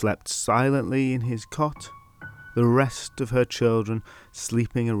babe slept silently in his cot, the rest of her children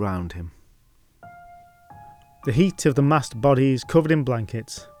sleeping around him. The heat of the massed bodies covered in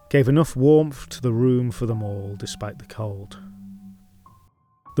blankets gave enough warmth to the room for them all, despite the cold.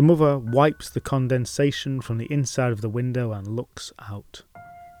 The mother wipes the condensation from the inside of the window and looks out.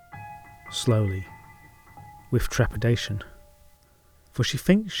 Slowly, with trepidation, for she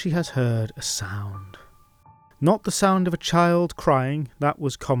thinks she has heard a sound. Not the sound of a child crying, that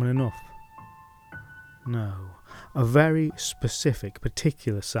was common enough. No, a very specific,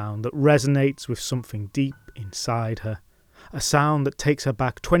 particular sound that resonates with something deep inside her. A sound that takes her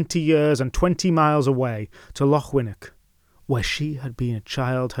back 20 years and 20 miles away to Lochwinnock, where she had been a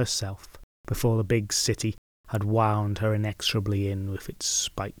child herself before the big city had wound her inexorably in with its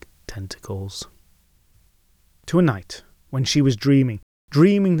spiked tentacles. To a night when she was dreaming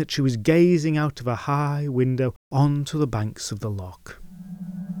that she was gazing out of a high window onto the banks of the loch.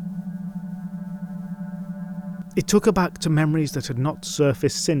 It took her back to memories that had not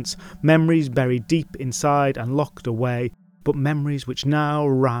surfaced since, memories buried deep inside and locked away, but memories which now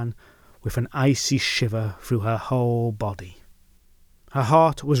ran with an icy shiver through her whole body. Her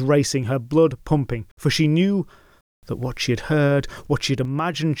heart was racing, her blood pumping, for she knew that what she had heard, what she had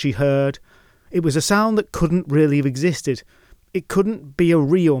imagined she heard, it was a sound that couldn't really have existed. It couldn't be a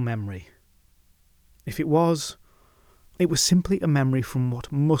real memory. If it was simply a memory from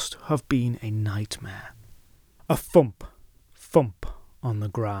what must have been a nightmare. A thump, thump on the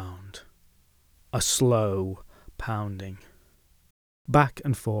ground. A slow pounding. Back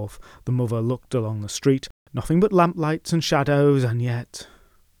and forth the mother looked along the street, nothing but lamplights and shadows, and yet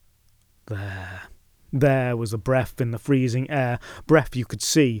There was a breath in the freezing air, breath you could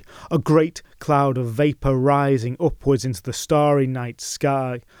see, a great cloud of vapour rising upwards into the starry night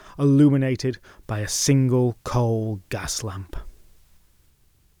sky, illuminated by a single coal gas lamp.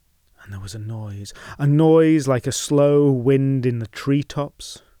 And there was a noise like a slow wind in the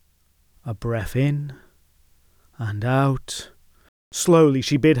treetops, a breath in and out. Slowly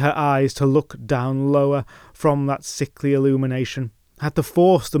she bid her eyes to look down lower from that sickly illumination, had to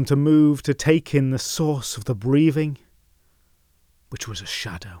force them to move to take in the source of the breathing, which was a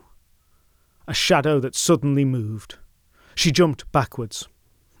shadow that suddenly moved. She jumped backwards,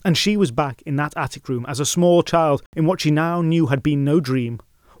 and she was back in that attic room as a small child in what she now knew had been no dream,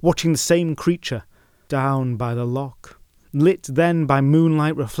 watching the same creature down by the loch, lit then by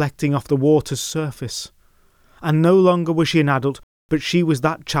moonlight reflecting off the water's surface. And no longer was she an adult, but she was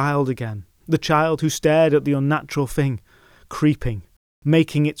that child again, the child who stared at the unnatural thing, creeping,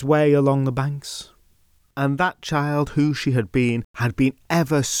 making its way along the banks. And that child who she had been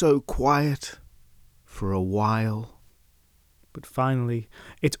ever so quiet for a while. But finally,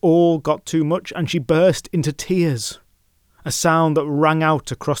 it all got too much, and she burst into tears. A sound that rang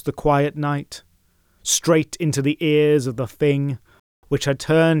out across the quiet night, straight into the ears of the thing, which had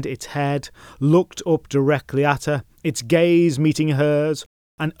turned its head, looked up directly at her, its gaze meeting hers,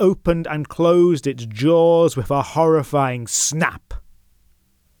 and opened and closed its jaws with a horrifying snap.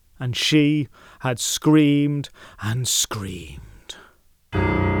 And she had screamed and screamed.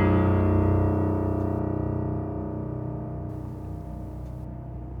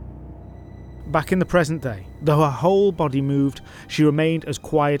 Back in the present day, though her whole body moved, she remained as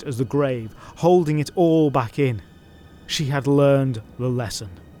quiet as the grave, holding it all back in. She had learned the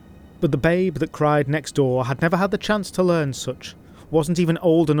lesson. But the babe that cried next door had never had the chance to learn such, wasn't even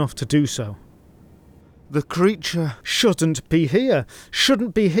old enough to do so. The creature shouldn't be here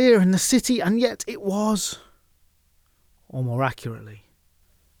in the city, and yet it was. Or more accurately,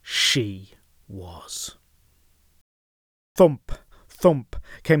 she was. Thump, thump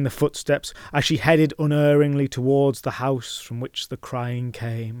came the footsteps as she headed unerringly towards the house from which the crying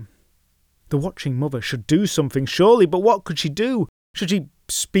came. The watching mother should do something, surely, but what could she do? Should she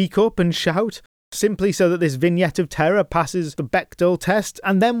speak up and shout, simply so that this vignette of terror passes the Bechdel test?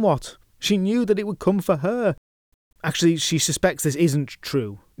 And then what? She knew that it would come for her. Actually, she suspects this isn't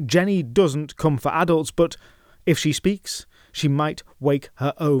true. Jenny doesn't come for adults, but if she speaks, she might wake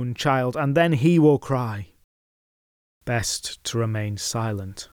her own child, and then he will cry. Best to remain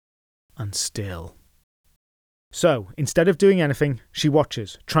silent and still. So, instead of doing anything, she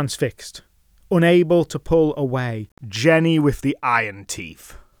watches, transfixed. Unable to pull away, Jenny with the iron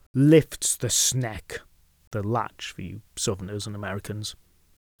teeth lifts the sneck, the latch for you Southerners and Americans.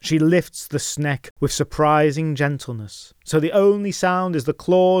 She lifts the sneck with surprising gentleness, so the only sound is the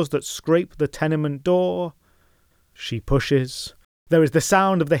claws that scrape the tenement door. She pushes. There is the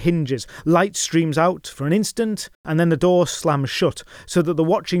sound of the hinges. Light streams out for an instant, and then the door slams shut, so that the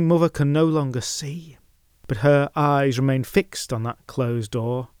watching mother can no longer see. But her eyes remain fixed on that closed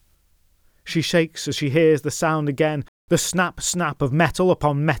door. She shakes as she hears the sound again, the snap-snap of metal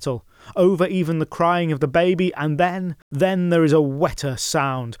upon metal, over even the crying of the baby, and then there is a wetter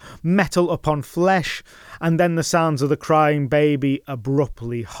sound, metal upon flesh, and then the sounds of the crying baby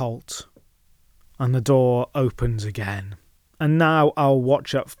abruptly halt. And the door opens again. And now our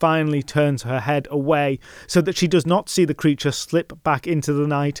watcher finally turns her head away so that she does not see the creature slip back into the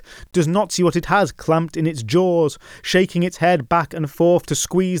night, does not see what it has clamped in its jaws, shaking its head back and forth to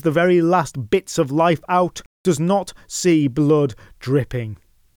squeeze the very last bits of life out, does not see blood dripping.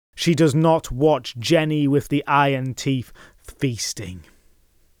 She does not watch Jenny with the iron teeth feasting.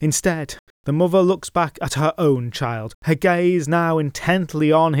 Instead, the mother looks back at her own child, her gaze now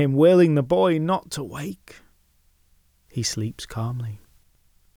intently on him, willing the boy not to wake. He sleeps calmly.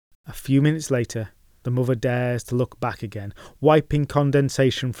 A few minutes later, the mother dares to look back again, wiping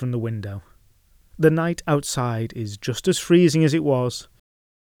condensation from the window. The night outside is just as freezing as it was,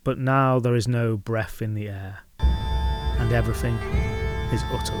 but now there is no breath in the air, and everything is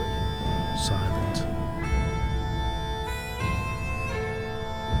utterly silent.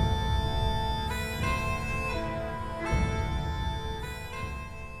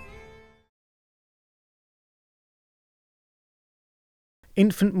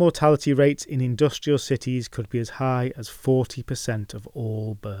 Infant mortality rates in industrial cities could be as high as 40% of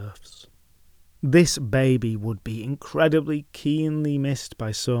all births. This baby would be incredibly keenly missed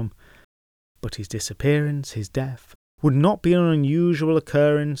by some, but his disappearance, his death, would not be an unusual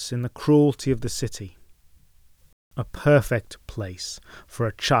occurrence in the cruelty of the city. A perfect place for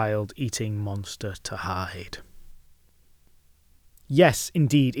a child-eating monster to hide. Yes,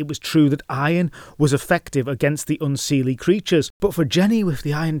 indeed, it was true that iron was effective against the unseelie creatures, but for Jenny with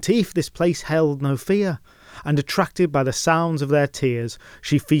the iron teeth, this place held no fear, and attracted by the sounds of their tears,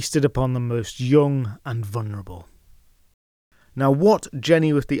 she feasted upon the most young and vulnerable. Now, what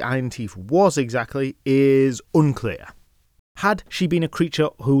Jenny with the iron teeth was exactly is unclear. Had she been a creature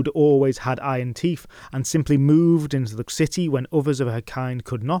who'd always had iron teeth and simply moved into the city when others of her kind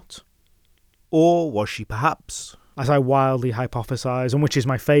could not? Or was she perhaps, as I wildly hypothesise, and which is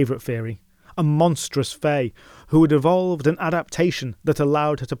my favourite theory, a monstrous fae who had evolved an adaptation that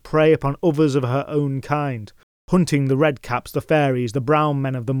allowed her to prey upon others of her own kind, hunting the redcaps, the fairies, the brown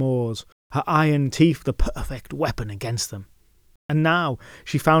men of the moors, her iron teeth the perfect weapon against them. And now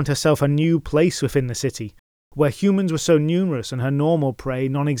she found herself a new place within the city, where humans were so numerous and her normal prey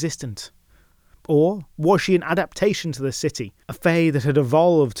non-existent. Or was she an adaptation to the city, a fae that had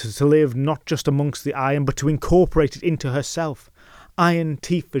evolved to live not just amongst the iron, but to incorporate it into herself, iron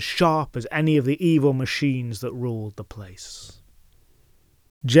teeth as sharp as any of the evil machines that ruled the place?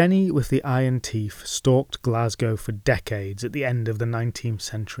 Jenny with the iron teeth stalked Glasgow for decades at the end of the 19th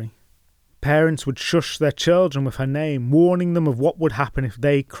century. Parents would shush their children with her name, warning them of what would happen if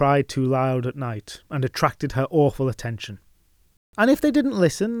they cried too loud at night and attracted her awful attention. And if they didn't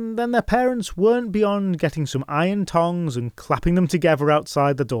listen, then their parents weren't beyond getting some iron tongs and clapping them together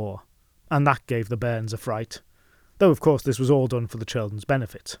outside the door. And that gave the bairns a fright. Though of course this was all done for the children's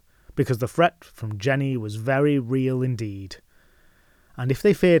benefit, because the threat from Jenny was very real indeed. And if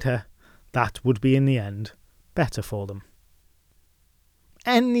they feared her, that would be in the end better for them.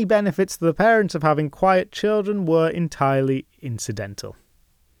 Any benefits to the parents of having quiet children were entirely incidental.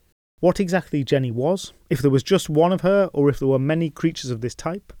 What exactly Jenny was, if there was just one of her or if there were many creatures of this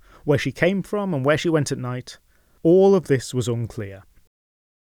type, where she came from and where she went at night, all of this was unclear.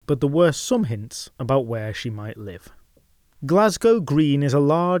 But there were some hints about where she might live. Glasgow Green is a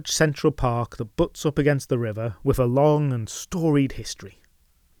large central park that butts up against the river with a long and storied history.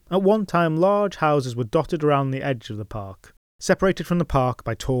 At one time, large houses were dotted around the edge of the park, separated from the park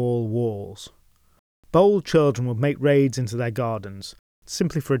by tall walls. Bold children would make raids into their gardens,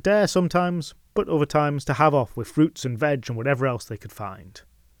 simply for a dare sometimes, but other times to have off with fruits and veg and whatever else they could find.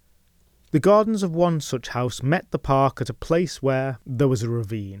 The gardens of one such house met the park at a place where there was a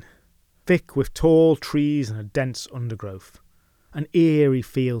ravine, thick with tall trees and a dense undergrowth. An eerie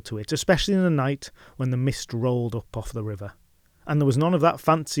feel to it, especially in the night when the mist rolled up off the river. And there was none of that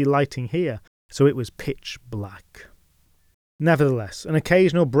fancy lighting here, so it was pitch black. Nevertheless, an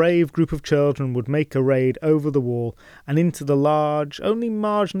occasional brave group of children would make a raid over the wall and into the large, only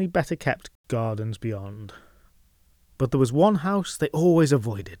marginally better kept gardens beyond. But there was one house they always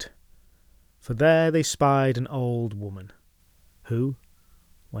avoided, for there they spied an old woman, who,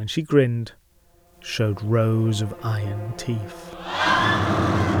 when she grinned, showed rows of iron teeth.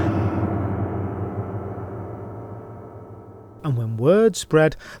 And when word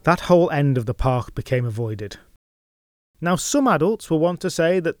spread, that whole end of the park became avoided. Now some adults will want to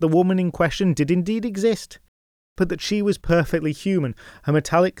say that the woman in question did indeed exist, but that she was perfectly human, her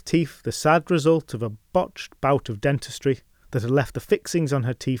metallic teeth the sad result of a botched bout of dentistry that had left the fixings on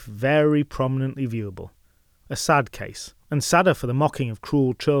her teeth very prominently viewable. A sad case, and sadder for the mocking of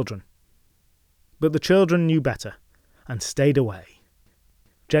cruel children. But the children knew better, and stayed away.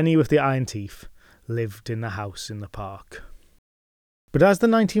 Jenny with the iron teeth lived in the house in the park. But as the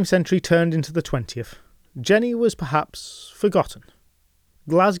 19th century turned into the 20th, Jenny was perhaps forgotten.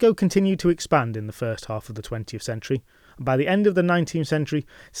 Glasgow continued to expand in the first half of the 20th century, and by the end of the 19th century,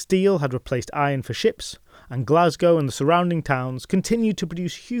 steel had replaced iron for ships, and Glasgow and the surrounding towns continued to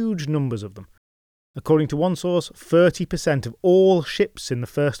produce huge numbers of them. According to one source, 30% of all ships in the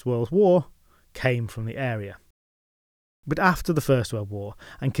First World War came from the area. But after the First World War,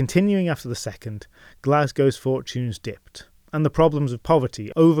 and continuing after the Second, Glasgow's fortunes dipped, and the problems of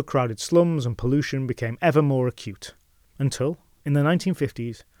poverty, overcrowded slums and pollution became ever more acute, until, in the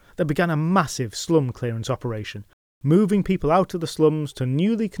 1950s, there began a massive slum clearance operation, moving people out of the slums to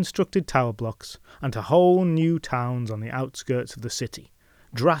newly constructed tower blocks and to whole new towns on the outskirts of the city,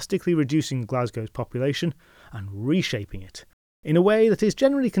 drastically reducing Glasgow's population and reshaping it in a way that is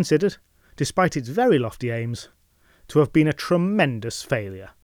generally considered, despite its very lofty aims, to have been a tremendous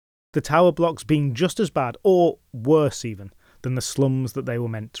failure, the tower blocks being just as bad, or worse even, than the slums that they were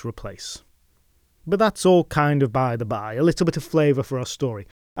meant to replace. But that's all kind of by the by, a little bit of flavour for our story,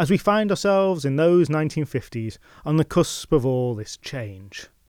 as we find ourselves in those 1950s on the cusp of all this change.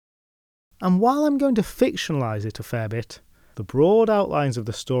 And while I'm going to fictionalise it a fair bit, the broad outlines of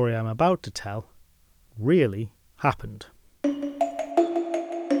the story I'm about to tell really happened.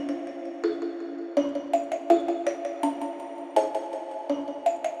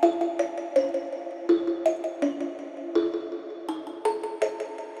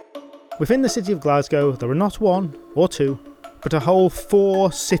 Within the city of Glasgow, there are not one or two, but a whole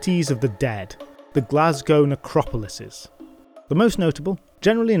 4 cities of the dead, the Glasgow necropolises. The most notable,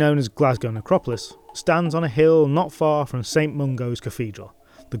 generally known as Glasgow Necropolis, stands on a hill not far from St Mungo's Cathedral,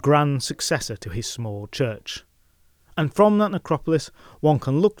 the grand successor to his small church. And from that necropolis, one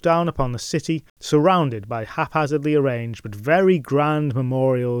can look down upon the city surrounded by haphazardly arranged but very grand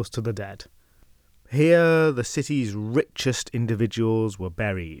memorials to the dead. Here, the city's richest individuals were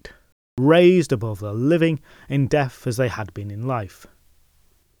buried, raised above the living in death as they had been in life.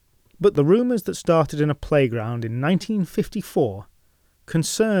 But the rumours that started in a playground in 1954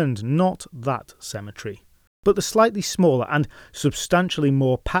 concerned not that cemetery, but the slightly smaller and substantially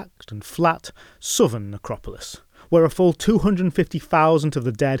more packed and flat southern necropolis, where a full 250,000 of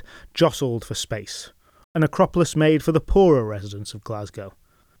the dead jostled for space, a necropolis made for the poorer residents of Glasgow.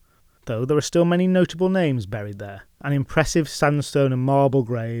 Though there are still many notable names buried there, and impressive sandstone and marble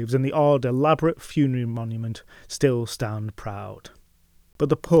graves and the odd elaborate funerary monument still stand proud. But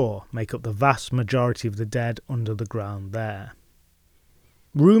the poor make up the vast majority of the dead under the ground there.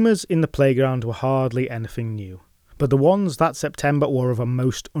 Rumours in the playground were hardly anything new, but the ones that September were of a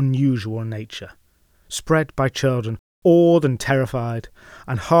most unusual nature, spread by children, awed and terrified,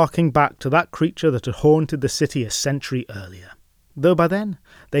 and harking back to that creature that had haunted the city a century earlier, though by then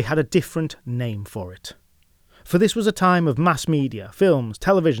they had a different name for it. For this was a time of mass media, films,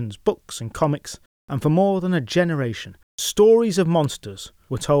 televisions, books and comics, and for more than a generation, stories of monsters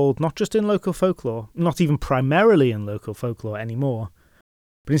were told not just in local folklore, not even primarily in local folklore anymore,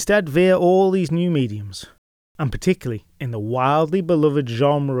 but instead via all these new mediums, and particularly in the wildly beloved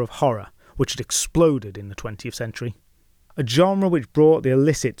genre of horror which had exploded in the 20th century. A genre which brought the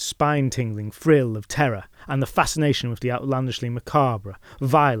illicit, spine-tingling thrill of terror and the fascination with the outlandishly macabre,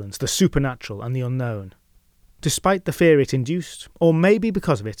 violence, the supernatural and the unknown. Despite the fear it induced, or maybe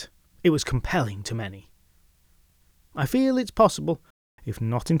because of it, it was compelling to many. I feel it's possible, if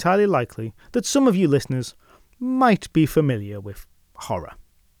not entirely likely, that some of you listeners might be familiar with horror.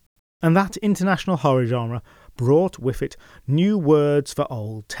 And that international horror genre brought with it new words for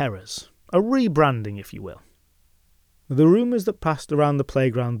old terrors, a rebranding if you will. The rumours that passed around the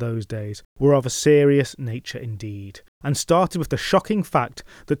playground those days were of a serious nature indeed, and started with the shocking fact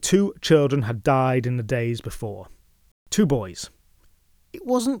that 2 children had died in the days before. 2 boys. It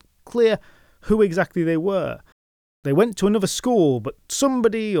wasn't clear who exactly they were. They went to another school, but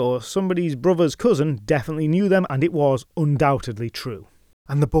somebody or somebody's brother's cousin definitely knew them, and it was undoubtedly true.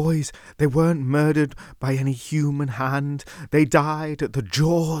 And the boys, they weren't murdered by any human hand. They died at the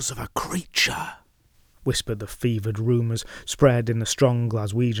jaws of a creature, whispered the fevered rumours spread in the strong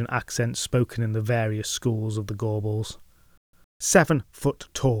Glaswegian accents spoken in the various schools of the Gorbals. 7 foot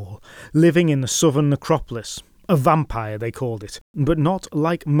tall, living in the southern necropolis. A vampire, they called it, but not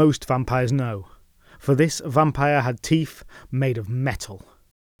like most vampires know, for this vampire had teeth made of metal.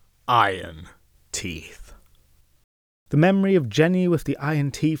 Iron teeth. The memory of Jenny with the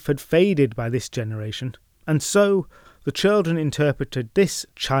iron teeth had faded by this generation, and so the children interpreted this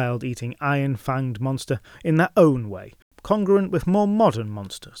child-eating iron-fanged monster in their own way, congruent with more modern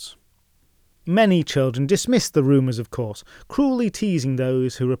monsters. Many children dismissed the rumours, of course, cruelly teasing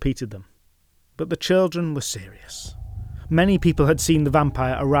those who repeated them. But the children were serious. Many people had seen the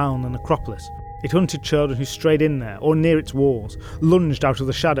vampire around the necropolis. It hunted children who strayed in there or near its walls, lunged out of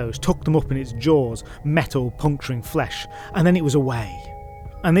the shadows, took them up in its jaws, metal puncturing flesh, and then it was away.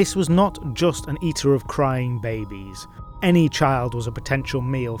 And this was not just an eater of crying babies. Any child was a potential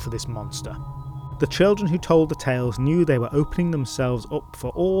meal for this monster. The children who told the tales knew they were opening themselves up for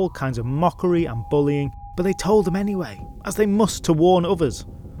all kinds of mockery and bullying, but they told them anyway, as they must to warn others.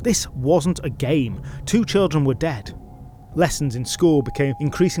 This wasn't a game. 2 children were dead. Lessons in school became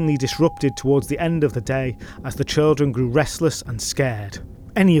increasingly disrupted towards the end of the day as the children grew restless and scared.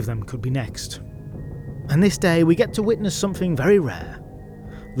 Any of them could be next. And this day we get to witness something very rare.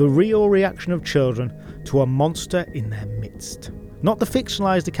 The real reaction of children to a monster in their midst. Not the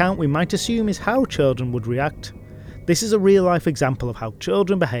fictionalised account we might assume is how children would react. This is a real-life example of how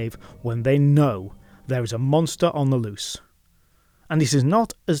children behave when they know there is a monster on the loose. And this is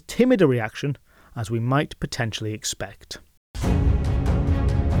not as timid a reaction as we might potentially expect.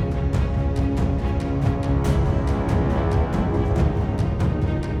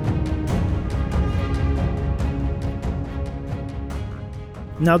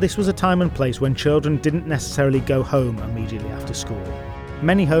 Now, this was a time and place when children didn't necessarily go home immediately after school.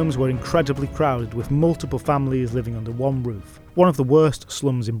 Many homes were incredibly crowded with multiple families living under one roof, one of the worst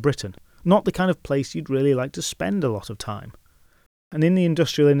slums in Britain, not the kind of place you'd really like to spend a lot of time. And in the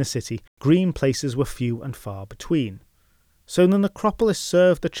industrial inner city, green places were few and far between. So the necropolis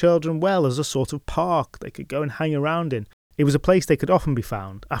served the children well as a sort of park they could go and hang around in. It was a place they could often be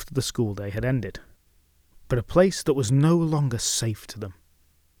found after the school day had ended. But a place that was no longer safe to them.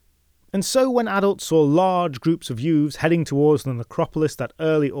 And so when adults saw large groups of youths heading towards the necropolis that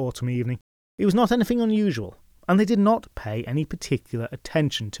early autumn evening, it was not anything unusual, and they did not pay any particular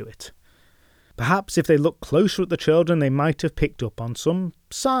attention to it. Perhaps if they looked closer at the children they might have picked up on some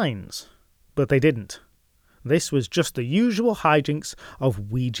signs, but they didn't. This was just the usual hijinks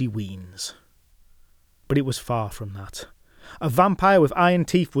of Ouija weens. But it was far from that. A vampire with iron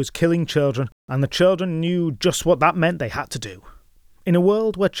teeth was killing children, and the children knew just what that meant they had to do. In a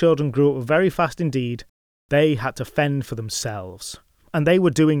world where children grew up very fast indeed, they had to fend for themselves. And they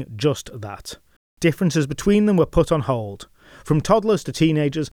were doing just that. Differences between them were put on hold. From toddlers to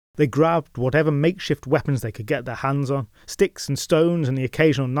teenagers, they grabbed whatever makeshift weapons they could get their hands on, sticks and stones and the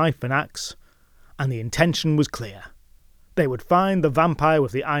occasional knife and axe. And the intention was clear. They would find the vampire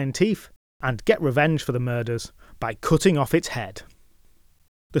with the iron teeth and get revenge for the murders by cutting off its head.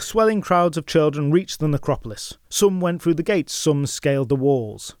 The swelling crowds of children reached the necropolis. Some went through the gates, some scaled the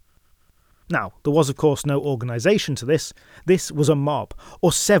walls. Now, there was of course no organisation to this. This was a mob,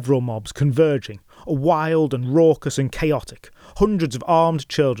 or several mobs converging, wild and raucous and chaotic. Hundreds of armed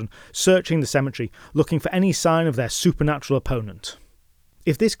children searching the cemetery, looking for any sign of their supernatural opponent.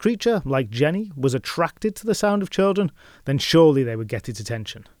 If this creature, like Jenny, was attracted to the sound of children, then surely they would get its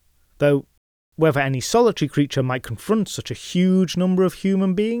attention. Though, whether any solitary creature might confront such a huge number of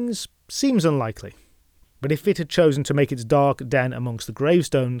human beings seems unlikely. But if it had chosen to make its dark den amongst the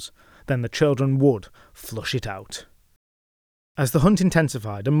gravestones, then the children would flush it out. As the hunt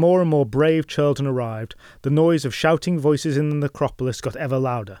intensified and more brave children arrived, the noise of shouting voices in the necropolis got ever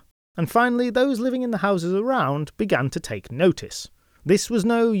louder, and finally those living in the houses around began to take notice. This was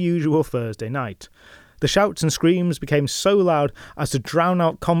no usual Thursday night. The shouts and screams became so loud as to drown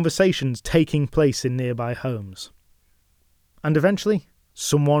out conversations taking place in nearby homes. And eventually,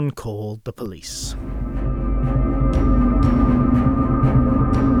 someone called the police.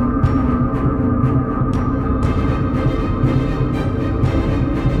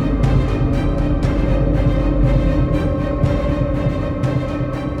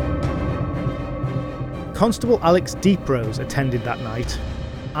 Constable Alex Deeprose attended that night,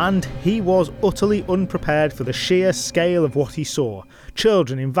 and he was utterly unprepared for the sheer scale of what he saw.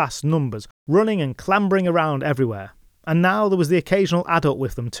 Children in vast numbers, running and clambering around everywhere. And now there was the occasional adult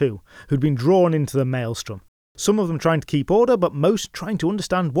with them too, who'd been drawn into the maelstrom. Some of them trying to keep order, but most trying to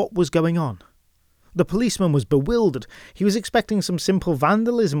understand what was going on. The policeman was bewildered. He was expecting some simple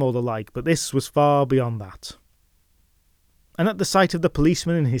vandalism or the like, but this was far beyond that. And at the sight of the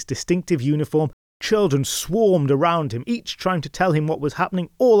policeman in his distinctive uniform, children swarmed around him, each trying to tell him what was happening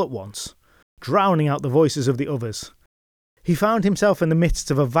all at once, drowning out the voices of the others. He found himself in the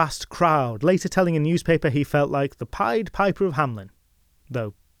midst of a vast crowd, later telling a newspaper he felt like the Pied Piper of Hamelin,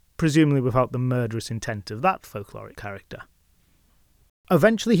 though presumably without the murderous intent of that folkloric character.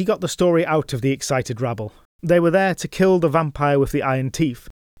 Eventually he got the story out of the excited rabble. They were there to kill the vampire with the iron teeth.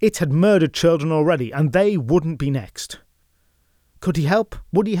 It had murdered children already, and they wouldn't be next. Could he help?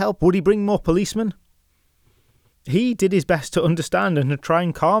 Would he help? Would he bring more policemen? He did his best to understand and to try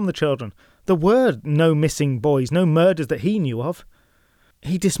and calm the children. There were no missing boys, no murders that he knew of.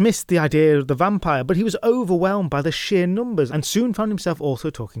 He dismissed the idea of the vampire, but he was overwhelmed by the sheer numbers and soon found himself also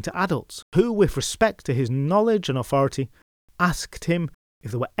talking to adults, who, with respect to his knowledge and authority, asked him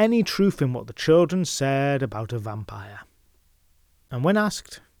if there were any truth in what the children said about a vampire. And when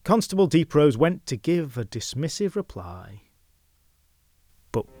asked, Constable Deeprose went to give a dismissive reply,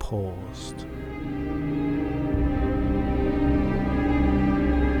 but paused.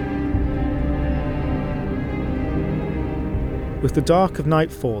 With the dark of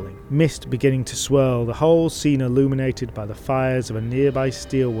night falling, mist beginning to swirl, the whole scene illuminated by the fires of a nearby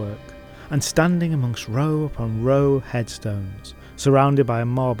steelwork, and standing amongst row upon row of headstones, surrounded by a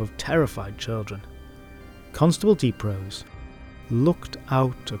mob of terrified children, Constable Deeprose looked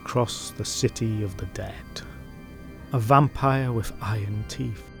out across the city of the dead. A vampire with iron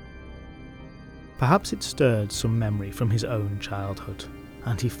teeth. Perhaps it stirred some memory from his own childhood,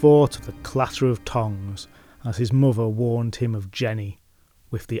 and he thought of the clatter of tongs as his mother warned him of Jenny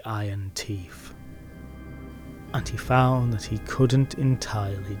with the iron teeth. And he found that he couldn't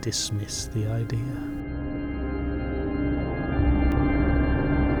entirely dismiss the idea.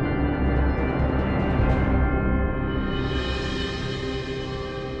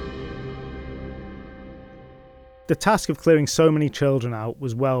 The task of clearing so many children out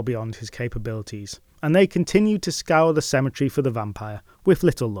was well beyond his capabilities, and they continued to scour the cemetery for the vampire, with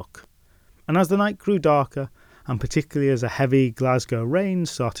little luck. And as the night grew darker, and particularly as a heavy Glasgow rain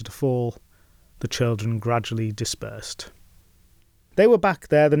started to fall, the children gradually dispersed. They were back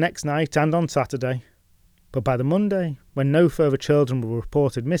there the next night and on Saturday, but by the Monday, when no further children were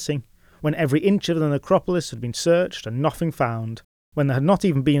reported missing, when every inch of the necropolis had been searched and nothing found, when there had not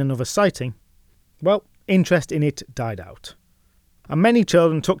even been another sighting, well, interest in it died out. And many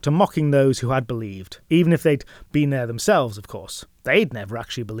children took to mocking those who had believed, even if they'd been there themselves, of course. They'd never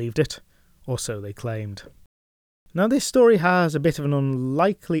actually believed it, or so they claimed. Now this story has a bit of an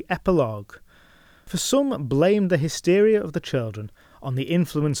unlikely epilogue, for some blamed the hysteria of the children on the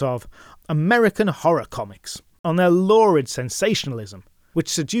influence of American horror comics, on their lurid sensationalism, which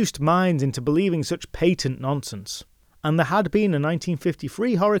seduced minds into believing such patent nonsense. And there had been a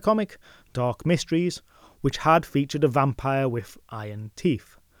 1953 horror comic, Dark Mysteries, which had featured a vampire with iron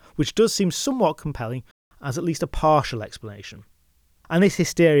teeth, which does seem somewhat compelling as at least a partial explanation. And this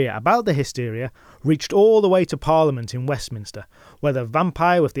hysteria about the hysteria reached all the way to Parliament in Westminster, where the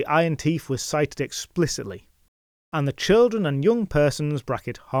vampire with the iron teeth was cited explicitly. And the Children and Young Persons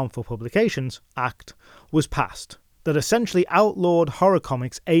 (Harmful Publications) Act was passed, that essentially outlawed horror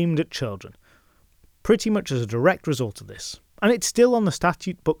comics aimed at children, pretty much as a direct result of this. And it's still on the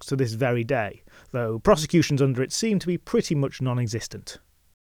statute books to this very day, though prosecutions under it seem to be pretty much non-existent.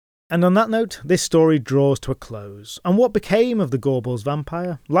 And on that note, this story draws to a close, and what became of the Gorbals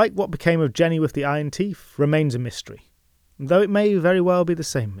vampire, like what became of Jenny with the iron teeth, remains a mystery, though it may very well be the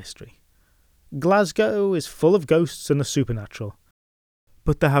same mystery. Glasgow is full of ghosts and the supernatural,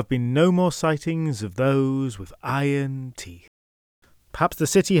 but there have been no more sightings of those with iron teeth. Perhaps the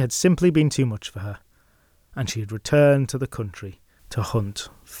city had simply been too much for her, and she had returned to the country to hunt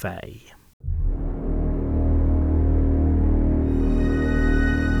fae.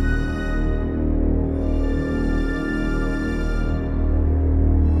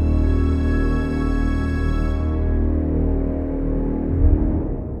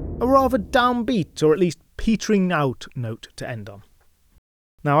 A rather downbeat, or at least petering out note to end on.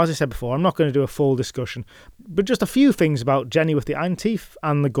 Now, as I said before, I'm not going to do a full discussion, but just a few things about Jenny with the Iron Teeth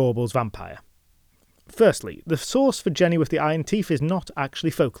and the Gorbals vampire. Firstly, the source for Jenny with the Iron Teeth is not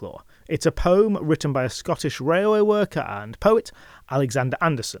actually folklore. It's a poem written by a Scottish railway worker and poet, Alexander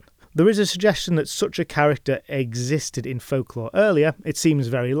Anderson, There is a suggestion that such a character existed in folklore earlier. It seems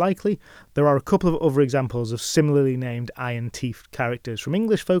very likely. There are a couple of other examples of similarly named iron-teethed characters from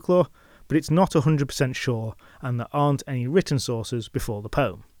English folklore, but it's not 100% sure, and there aren't any written sources before the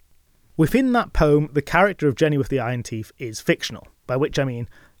poem. Within that poem, the character of Jenny with the iron teeth is fictional, by which I mean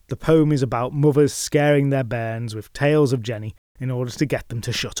the poem is about mothers scaring their bairns with tales of Jenny in order to get them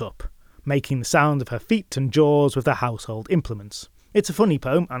to shut up, making the sound of her feet and jaws with their household implements. It's a funny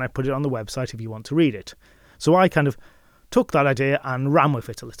poem, and I put it on the website if you want to read it. So I kind of took that idea and ran with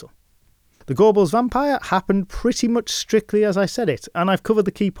it a little. The Gorbals vampire happened pretty much strictly as I said it, and I've covered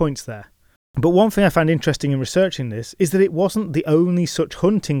the key points there. But one thing I found interesting in researching this is that it wasn't the only such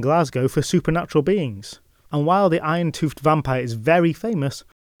hunt in Glasgow for supernatural beings. And while the iron-toothed vampire is very famous,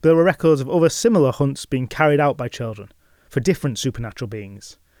 there were records of other similar hunts being carried out by children for different supernatural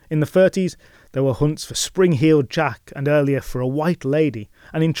beings. In the 30s, there were hunts for Spring-Heeled Jack, and earlier for a White Lady,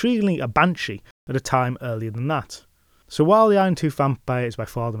 and intriguingly a Banshee at a time earlier than that. So while the iron-toothed vampire is by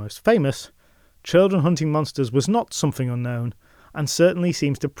far the most famous, children hunting monsters was not something unknown, and certainly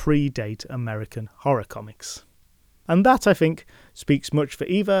seems to predate American horror comics. And that, I think, speaks much for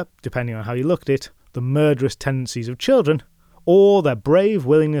either, depending on how you look at it, the murderous tendencies of children, or their brave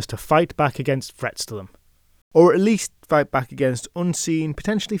willingness to fight back against threats to them. Or at least fight back against unseen,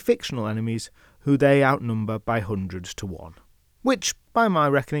 potentially fictional enemies who they outnumber by hundreds to one. Which, by my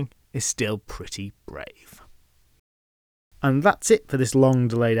reckoning, is still pretty brave. And that's it for this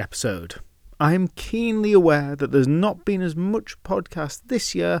long-delayed episode. I am keenly aware that there's not been as much podcast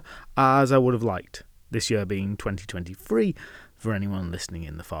this year as I would have liked, this year being 2023 for anyone listening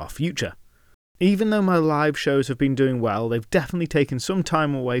in the far future. Even though my live shows have been doing well, they've definitely taken some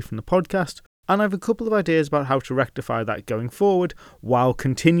time away from the podcast, and I have a couple of ideas about how to rectify that going forward while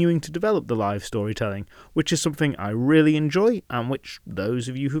continuing to develop the live storytelling, which is something I really enjoy and which those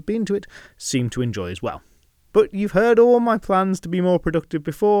of you who've been to it seem to enjoy as well. But you've heard all my plans to be more productive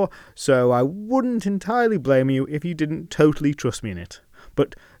before, so I wouldn't entirely blame you if you didn't totally trust me in it.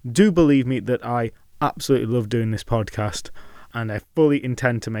 But do believe me that I absolutely love doing this podcast, and I fully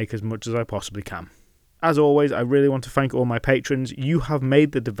intend to make as much as I possibly can. As always, I really want to thank all my patrons. You have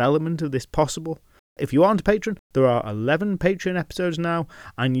made the development of this possible. If you aren't a patron, there are 11 Patreon episodes now,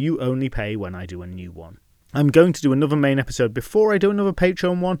 and you only pay when I do a new one. I'm going to do another main episode before I do another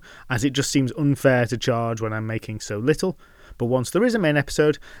Patreon one, as it just seems unfair to charge when I'm making so little. But once there is a main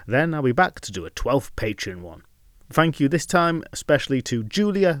episode, then I'll be back to do a 12th Patreon one. Thank you this time, especially to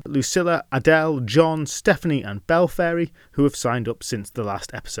Julia, Lucilla, Adele, John, Stephanie and Belfairy, who have signed up since the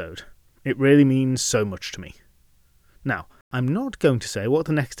last episode. It really means so much to me. Now, I'm not going to say what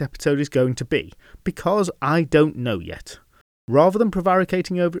the next episode is going to be, because I don't know yet. Rather than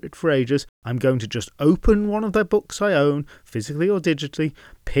prevaricating over it for ages, I'm going to just open one of the books I own, physically or digitally,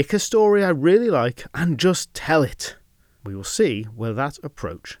 pick a story I really like, and just tell it. We will see where that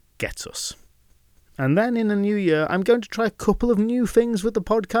approach gets us. And then in the new year, I'm going to try a couple of new things with the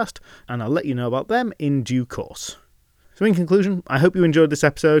podcast, and I'll let you know about them in due course. So in conclusion, I hope you enjoyed this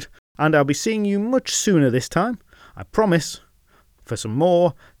episode, and I'll be seeing you much sooner this time, I promise, for some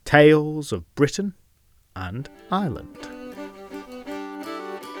more Tales of Britain and Ireland.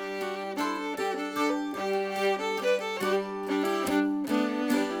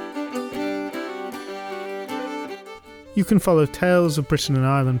 You can follow Tales of Britain and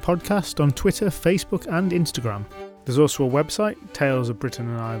Ireland podcast on Twitter, Facebook and Instagram. There's also a website,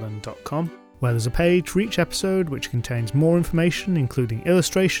 talesofbritainandireland.com, where there's a page for each episode which contains more information including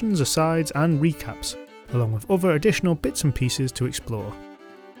illustrations, asides and recaps, along with other additional bits and pieces to explore.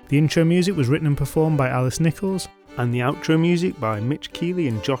 The intro music was written and performed by Alice Nichols, and the outro music by Mitch Keeley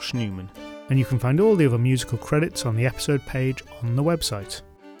and Josh Newman, and you can find all the other musical credits on the episode page on the website.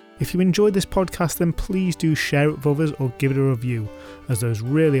 If you enjoyed this podcast, then please do share it with others or give it a review, as those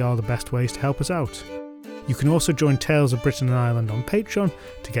really are the best ways to help us out. You can also join Tales of Britain and Ireland on Patreon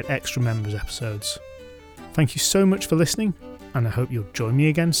to get extra members episodes. Thank you so much for listening, and I hope you'll join me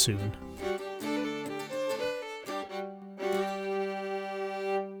again soon.